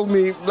dogged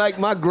me like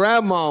my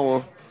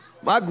grandmama.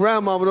 My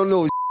grandmama don't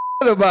know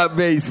shit about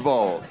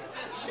baseball.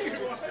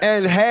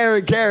 And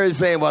Harry Carey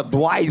saying, well,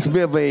 Dwight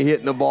Smith ain't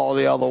hitting the ball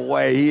the other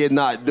way. He is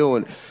not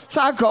doing it.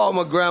 So I called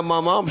my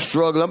grandmama. I'm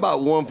struggling. I'm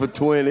about 1 for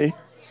 20.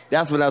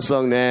 That's when I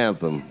sung the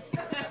anthem.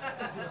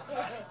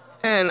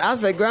 And I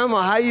said,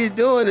 Grandma, how you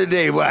doing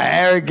today? Well,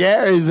 Harry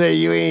Carey said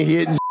you ain't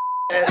hitting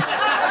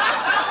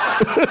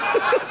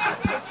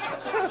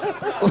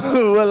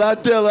Well, I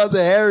tell her, I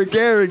said, Harry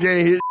Carey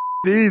can't hit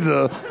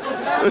either.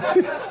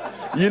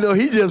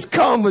 He just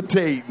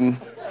commentating.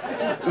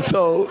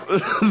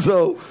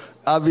 So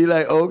I'll be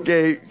like,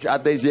 okay. I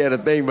think she had a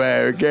thing by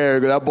Harry Carey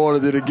because I brought her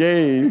to the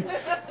game.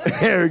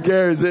 Harry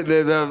Carey sitting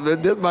there.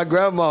 This is my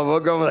grandma. My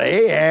grandma like,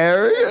 hey,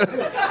 Harry.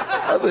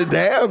 I said,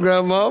 damn,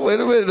 Grandma, wait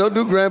a minute. Don't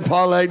do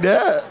Grandpa like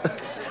that.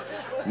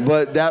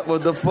 But that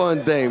was the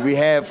fun thing. We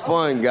had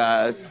fun,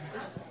 guys.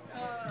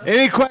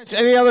 Any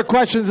other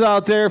questions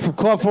out there from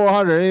Club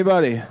 400?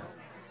 Anybody?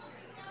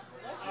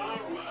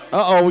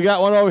 Uh-oh, we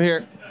got one over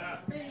here.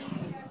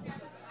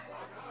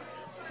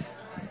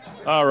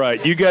 All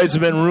right, you guys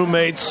have been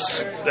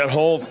roommates that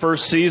whole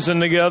first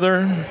season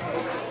together.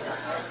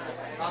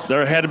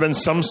 There had been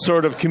some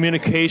sort of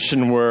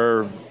communication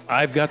where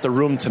I've got the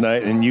room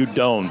tonight and you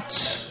don't.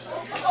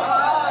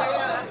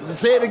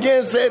 Say it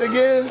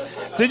again.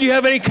 Did you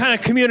have any kind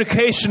of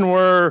communication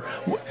where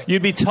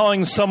you'd be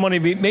telling someone,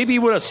 maybe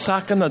with a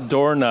sock on the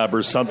doorknob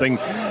or something,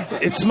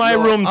 it's my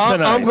room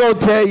tonight? I'm going to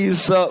tell you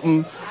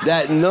something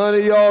that none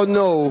of y'all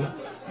know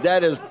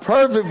that is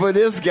perfect for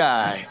this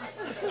guy.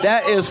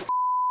 That is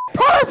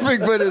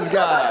perfect for this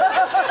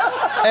guy.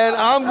 And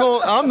I'm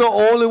the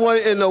only one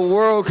in the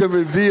world can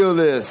reveal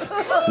this.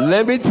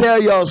 Let me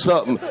tell y'all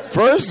something.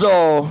 First of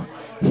all,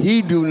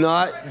 he do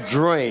not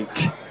drink.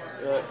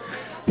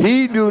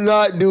 He do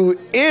not do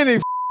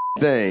anything.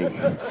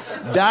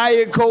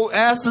 Diet Coke,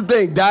 that's the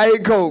thing.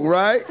 Diet Coke,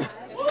 right?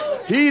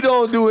 He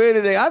don't do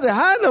anything. I said,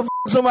 how in the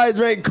somebody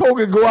drink Coke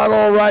and go out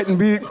all right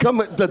and come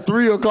to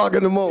 3 o'clock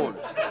in the morning?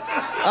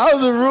 I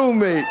was a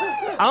roommate.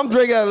 I'm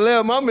drinking at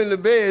 11. I'm in the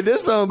bed.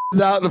 This son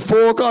is out at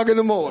 4 o'clock in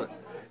the morning.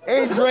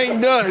 Ain't drink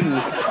nothing.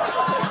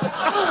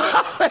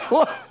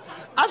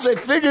 I said,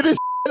 figure this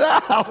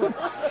out.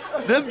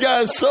 This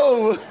guy's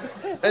sober.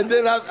 And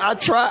then I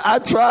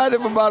tried it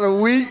for about a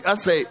week. I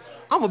say,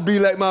 I'm going to be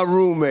like my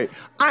roommate.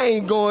 I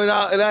ain't going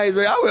out and I ain't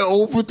drinking. I went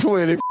 0 for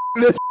 20.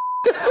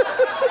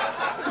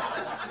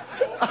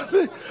 I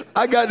said,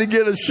 I got to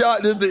get a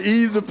shot just to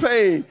ease the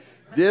pain.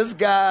 This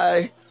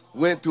guy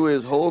went through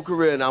his whole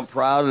career, and I'm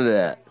proud of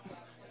that.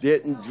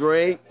 Didn't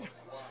drink,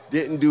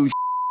 didn't do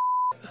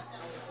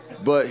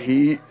but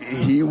he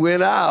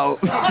went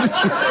out.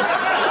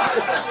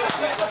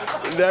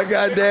 That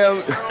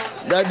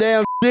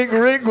goddamn Dick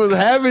Rick was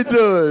happy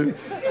to him.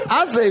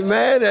 I say,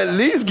 man, at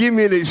least give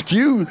me an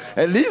excuse.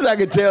 At least I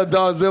could tell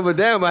Don Zimmer,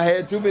 damn, I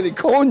had too many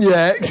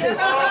cognacs.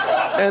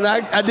 And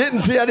I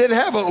didn't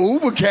have an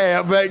Uber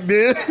cab back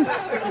then.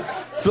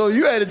 So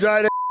you had to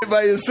drive that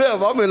by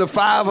yourself. I'm in a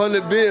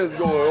 500 Benz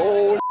going,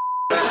 oh.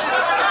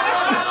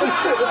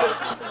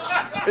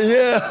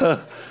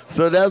 Yeah.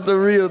 So that's the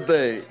real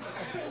thing.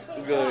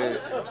 Go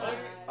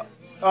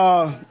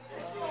ahead.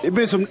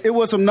 It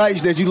was some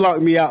nights that you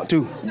locked me out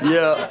too.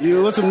 Yeah. It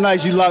was some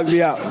nights you locked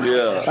me out.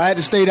 Yeah. I had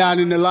to stay down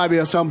in the lobby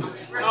or something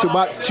to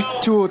about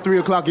 2 or 3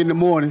 o'clock in the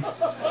morning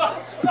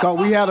because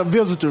we had a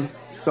visitor,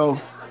 so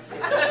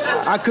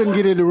I couldn't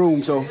get in the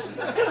room. So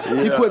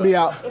he put me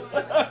out.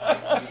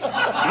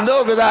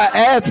 No, because I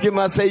asked him.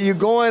 I say, "You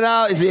going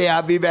out?" He said, "Yeah,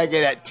 I'll be back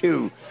at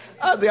 2."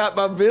 I got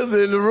my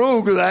visitor in the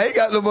room because I ain't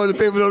got no money to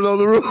pay for no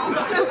other room.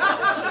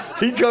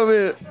 He come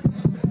in.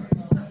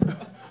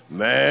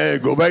 Man,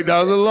 go back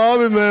down to the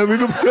lobby, man. We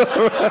can be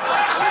all right.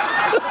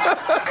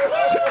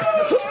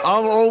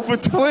 I'm 0 for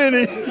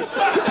 20.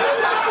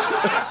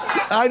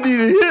 I need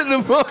to hit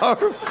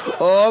tomorrow.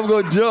 Oh, I'm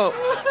going to jump.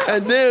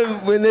 And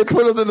then when they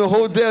put us in the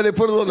hotel, they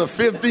put us on the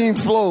 15th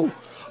floor.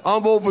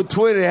 I'm 0 for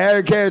 20.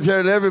 Harry Carey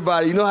telling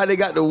everybody. You know how they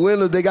got the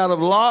windows? They got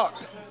them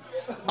locked.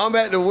 I'm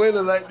at the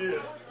window like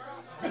this.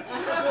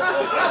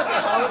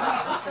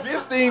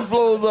 15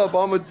 floors up.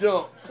 I'm going to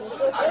jump.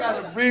 I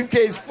got a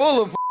briefcase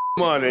full of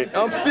money.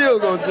 I'm still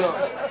gonna jump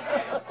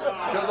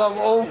because I'm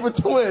 0 for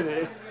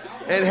 20,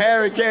 and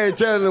Harry Carey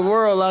telling the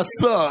world I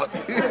suck.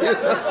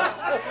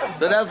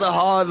 So that's a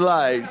hard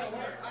life.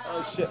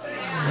 Oh shit!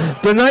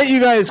 The night you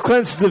guys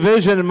clinched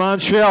division in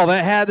Montreal,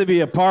 that had to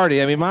be a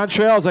party. I mean,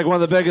 Montreal is like one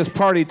of the biggest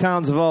party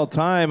towns of all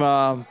time.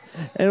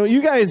 And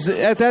you guys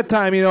at that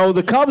time, you know,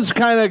 the Cubs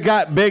kind of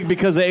got big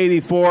because of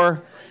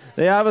 '84.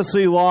 They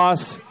obviously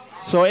lost.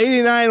 So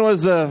 '89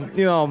 was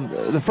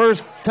the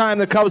first time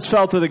the Cubs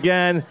felt it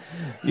again.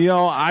 You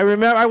know, I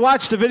remember I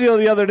watched a video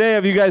the other day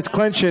of you guys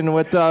clinching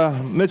with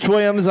Mitch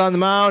Williams on the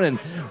mound and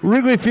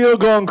Wrigley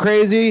Field going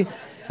crazy.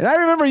 And I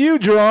remember you,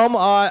 Jerome.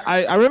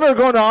 I remember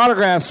going to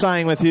autograph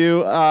signing with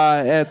you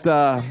at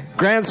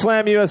Grand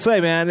Slam USA,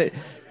 man.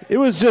 It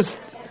was just,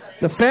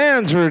 the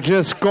fans were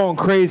just going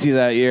crazy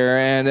that year,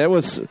 and it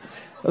was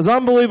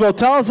unbelievable.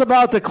 Tell us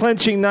about the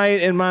clinching night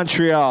in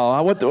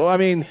Montreal.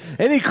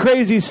 Any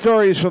crazy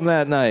stories from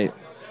that night?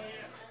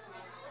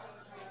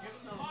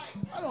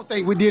 I don't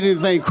think we did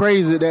anything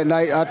crazy that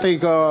night. I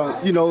think,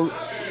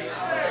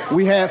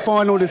 we had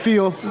fun on the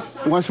field.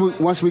 Once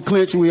we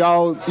clinched, we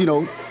all,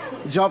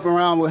 jumping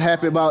around, were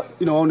happy about,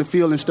 on the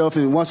field and stuff.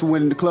 And once we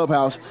went in the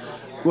clubhouse,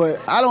 but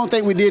I don't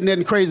think we did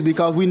nothing crazy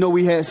because we know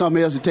we had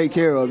something else to take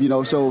care of,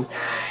 So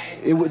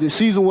the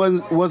season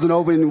wasn't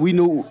over, and we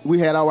knew we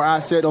had our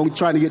eyes set on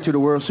trying to get to the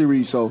World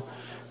Series. So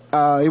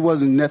it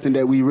wasn't nothing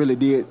that we really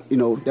did,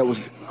 that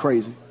was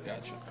crazy.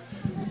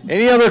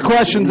 Any other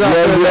questions out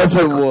there? Yes,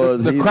 it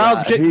was. The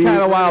crowd's getting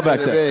kind of wild back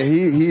there.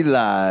 He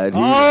lied.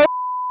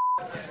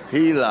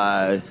 He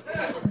lied.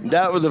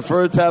 That was the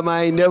first time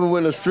I ain't never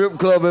went to a strip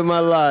club in my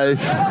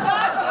life.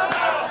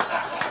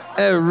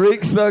 And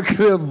Rick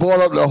Sutcliffe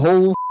bought up the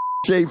whole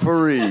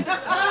Shapery.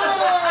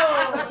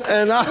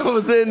 And I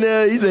was in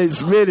there. He said,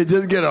 "Smitty,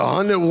 just get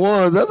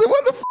 101." I said,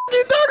 "What the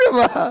you talking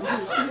about?"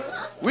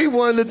 We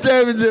won the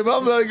championship.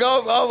 I'm like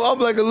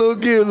a little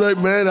kid. Like,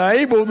 man, I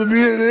ain't supposed to be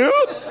in here.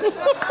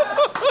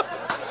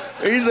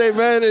 He say,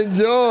 "Man,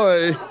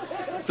 enjoy."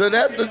 So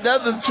that's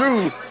the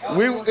truth.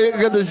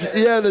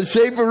 The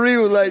Shapery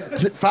was like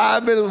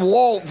 5 minutes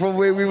walk from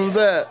where we was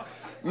at.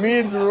 Me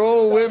and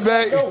Jerome went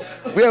back.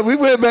 Yeah, we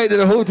went back to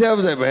the hotel. I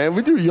was like, "Man,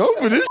 we too young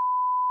for this."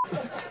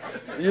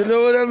 You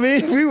know what I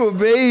mean? We were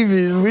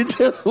babies. We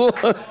just won.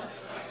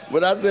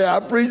 But I said, "I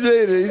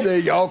appreciate it." He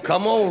said, "Y'all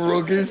come on,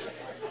 rookies."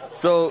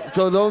 So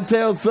don't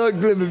tell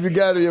Sutcliffe if you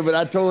got it here. But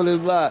I told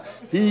his lie.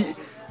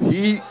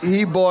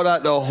 He bought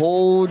out the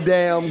whole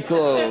damn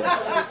club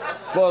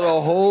for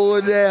the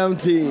whole damn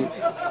team.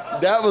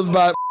 That was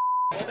about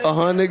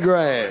 100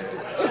 grand.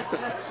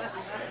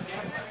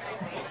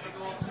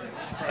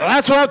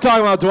 That's what I'm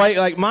talking about, Dwight.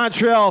 Like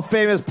Montreal,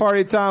 famous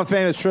party town,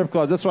 famous strip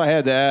clubs. That's what I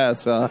had to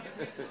ask.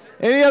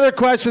 Any other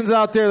questions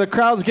out there? The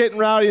crowd's getting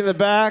rowdy in the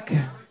back.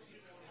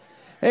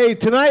 Hey,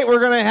 tonight we're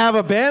going to have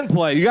a band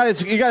play. You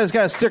guys got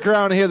to stick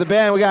around and hear the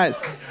band. We got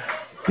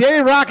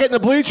Danny Rocket and the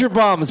Bleacher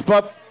Bums.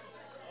 But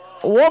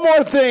one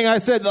more thing. I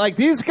said, like,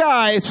 these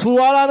guys flew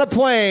out on a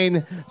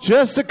plane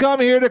just to come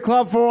here to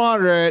Club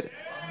 400.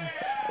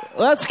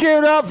 Let's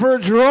give it up for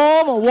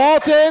Jerome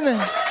Walton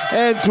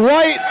and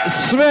Dwight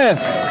Smith.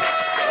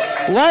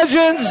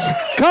 Legends,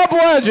 Cup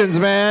legends,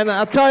 man.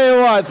 I'll tell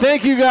you what.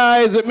 Thank you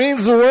guys. It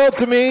means the world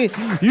to me.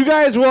 You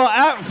guys will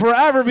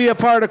forever be a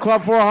part of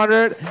Club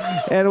 400,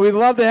 and we'd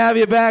love to have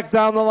you back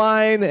down the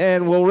line,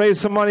 and we'll raise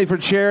some money for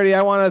charity.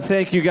 I want to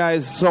thank you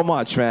guys so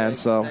much, man.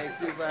 So,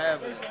 Thank you for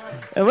having me.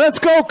 and let's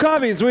go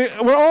Cubbies.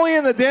 We're only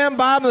in the damn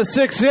bottom of the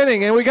 6th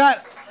inning, and we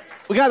got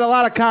a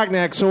lot of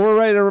cognac, so we're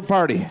ready to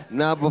party.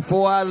 Now,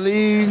 before I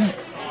leave,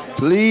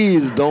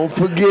 please don't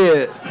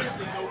forget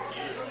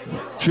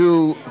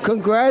to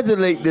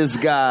congratulate this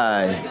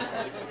guy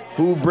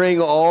who bring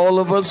all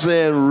of us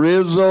in.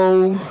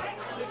 Rizzo,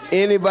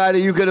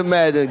 anybody you could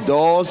imagine,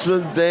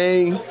 Dawson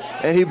thing,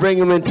 and he bring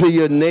them into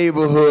your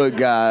neighborhood,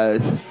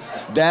 guys.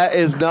 That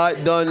is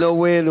not done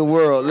nowhere in the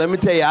world. Let me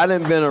tell you, I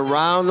done been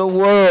around the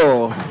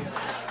world.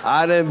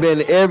 I done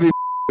been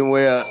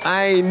everywhere.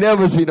 I ain't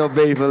never seen no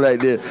basement like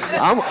this.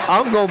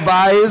 I'm gonna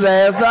buy his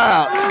ass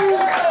out,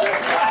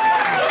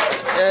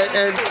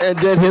 and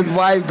then his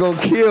wife gonna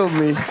kill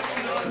me.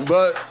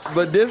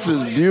 But this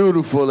is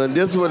beautiful, and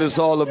this is what it's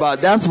all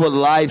about. That's what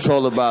life's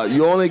all about.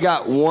 You only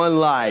got one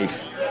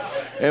life,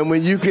 and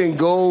when you can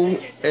go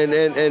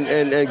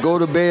and go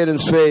to bed and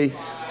say,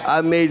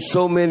 I made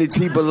so many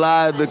people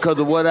alive because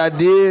of what I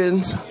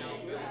did,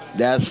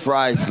 that's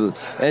priceless.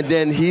 And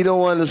then he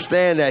don't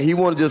understand that. He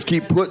want to just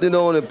keep putting it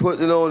on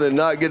and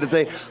not get the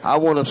thing. I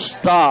want to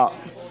stop,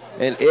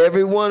 and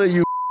every one of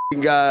you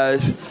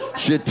guys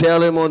should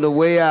tell him on the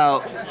way out,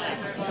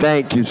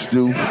 thank you,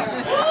 Stu.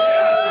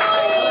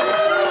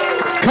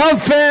 Cub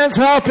fans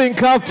helping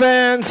Cub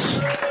fans.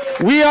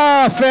 We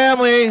are a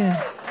family.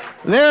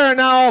 They're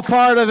now a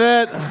part of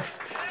it.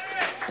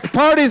 The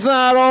party's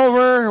not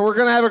over. We're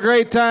going to have a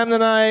great time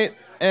tonight.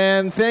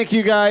 And thank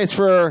you guys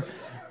for...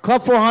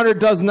 Club 400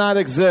 does not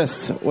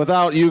exist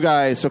without you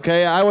guys,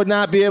 okay? I would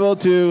not be able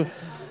to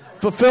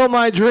fulfill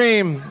my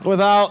dream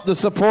without the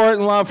support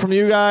and love from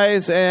you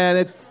guys.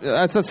 And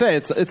as I say,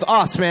 it's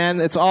us,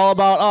 man. It's all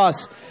about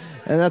us.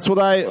 And that's what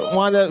I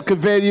wanted to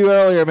convey to you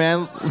earlier,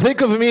 man.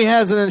 Think of me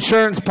as an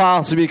insurance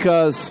policy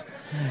because,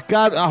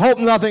 God, I hope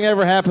nothing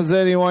ever happens to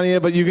any one of you,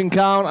 but you can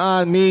count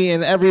on me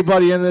and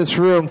everybody in this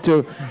room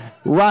to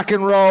rock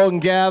and roll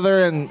and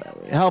gather and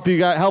help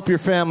your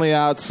family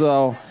out.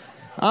 So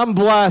I'm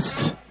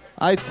blessed.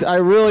 I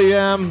really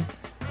am.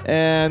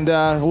 And,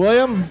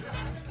 William,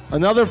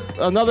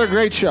 another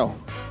great show.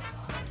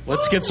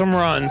 Let's get some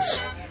runs.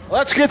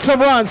 Let's get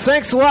some runs.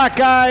 Thanks a lot,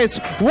 guys.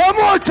 One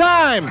more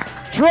time.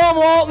 Jerome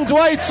Walton,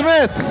 Dwight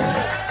Smith.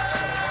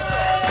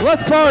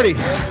 Let's party.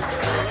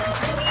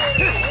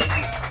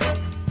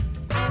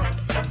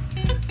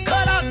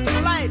 Cut out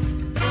the lights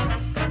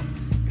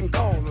and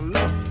call the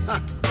law.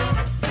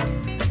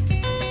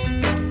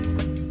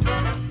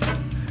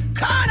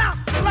 Cut out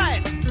the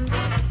lights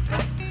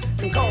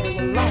and call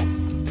the law.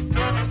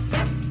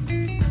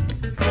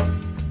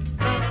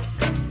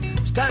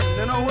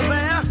 Standing over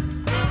there,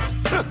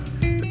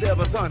 the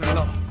devil's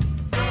son-in-law.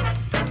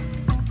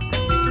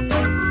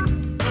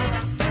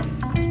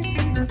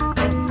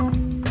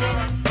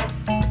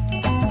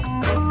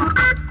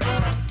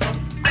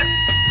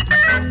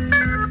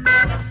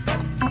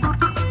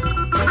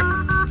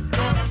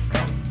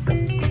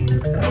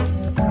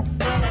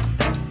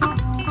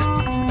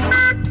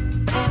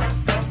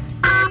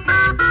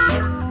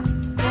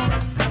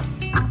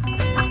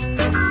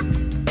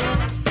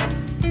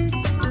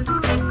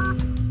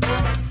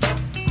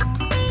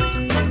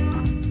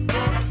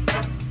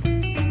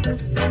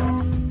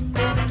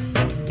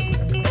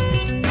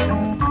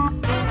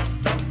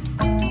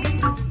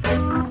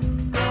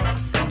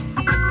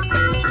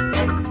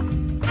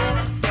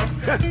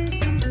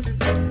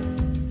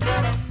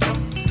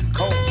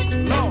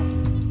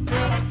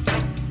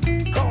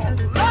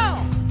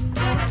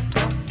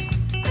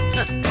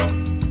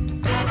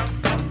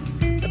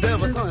 The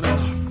devil's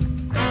son-in-law.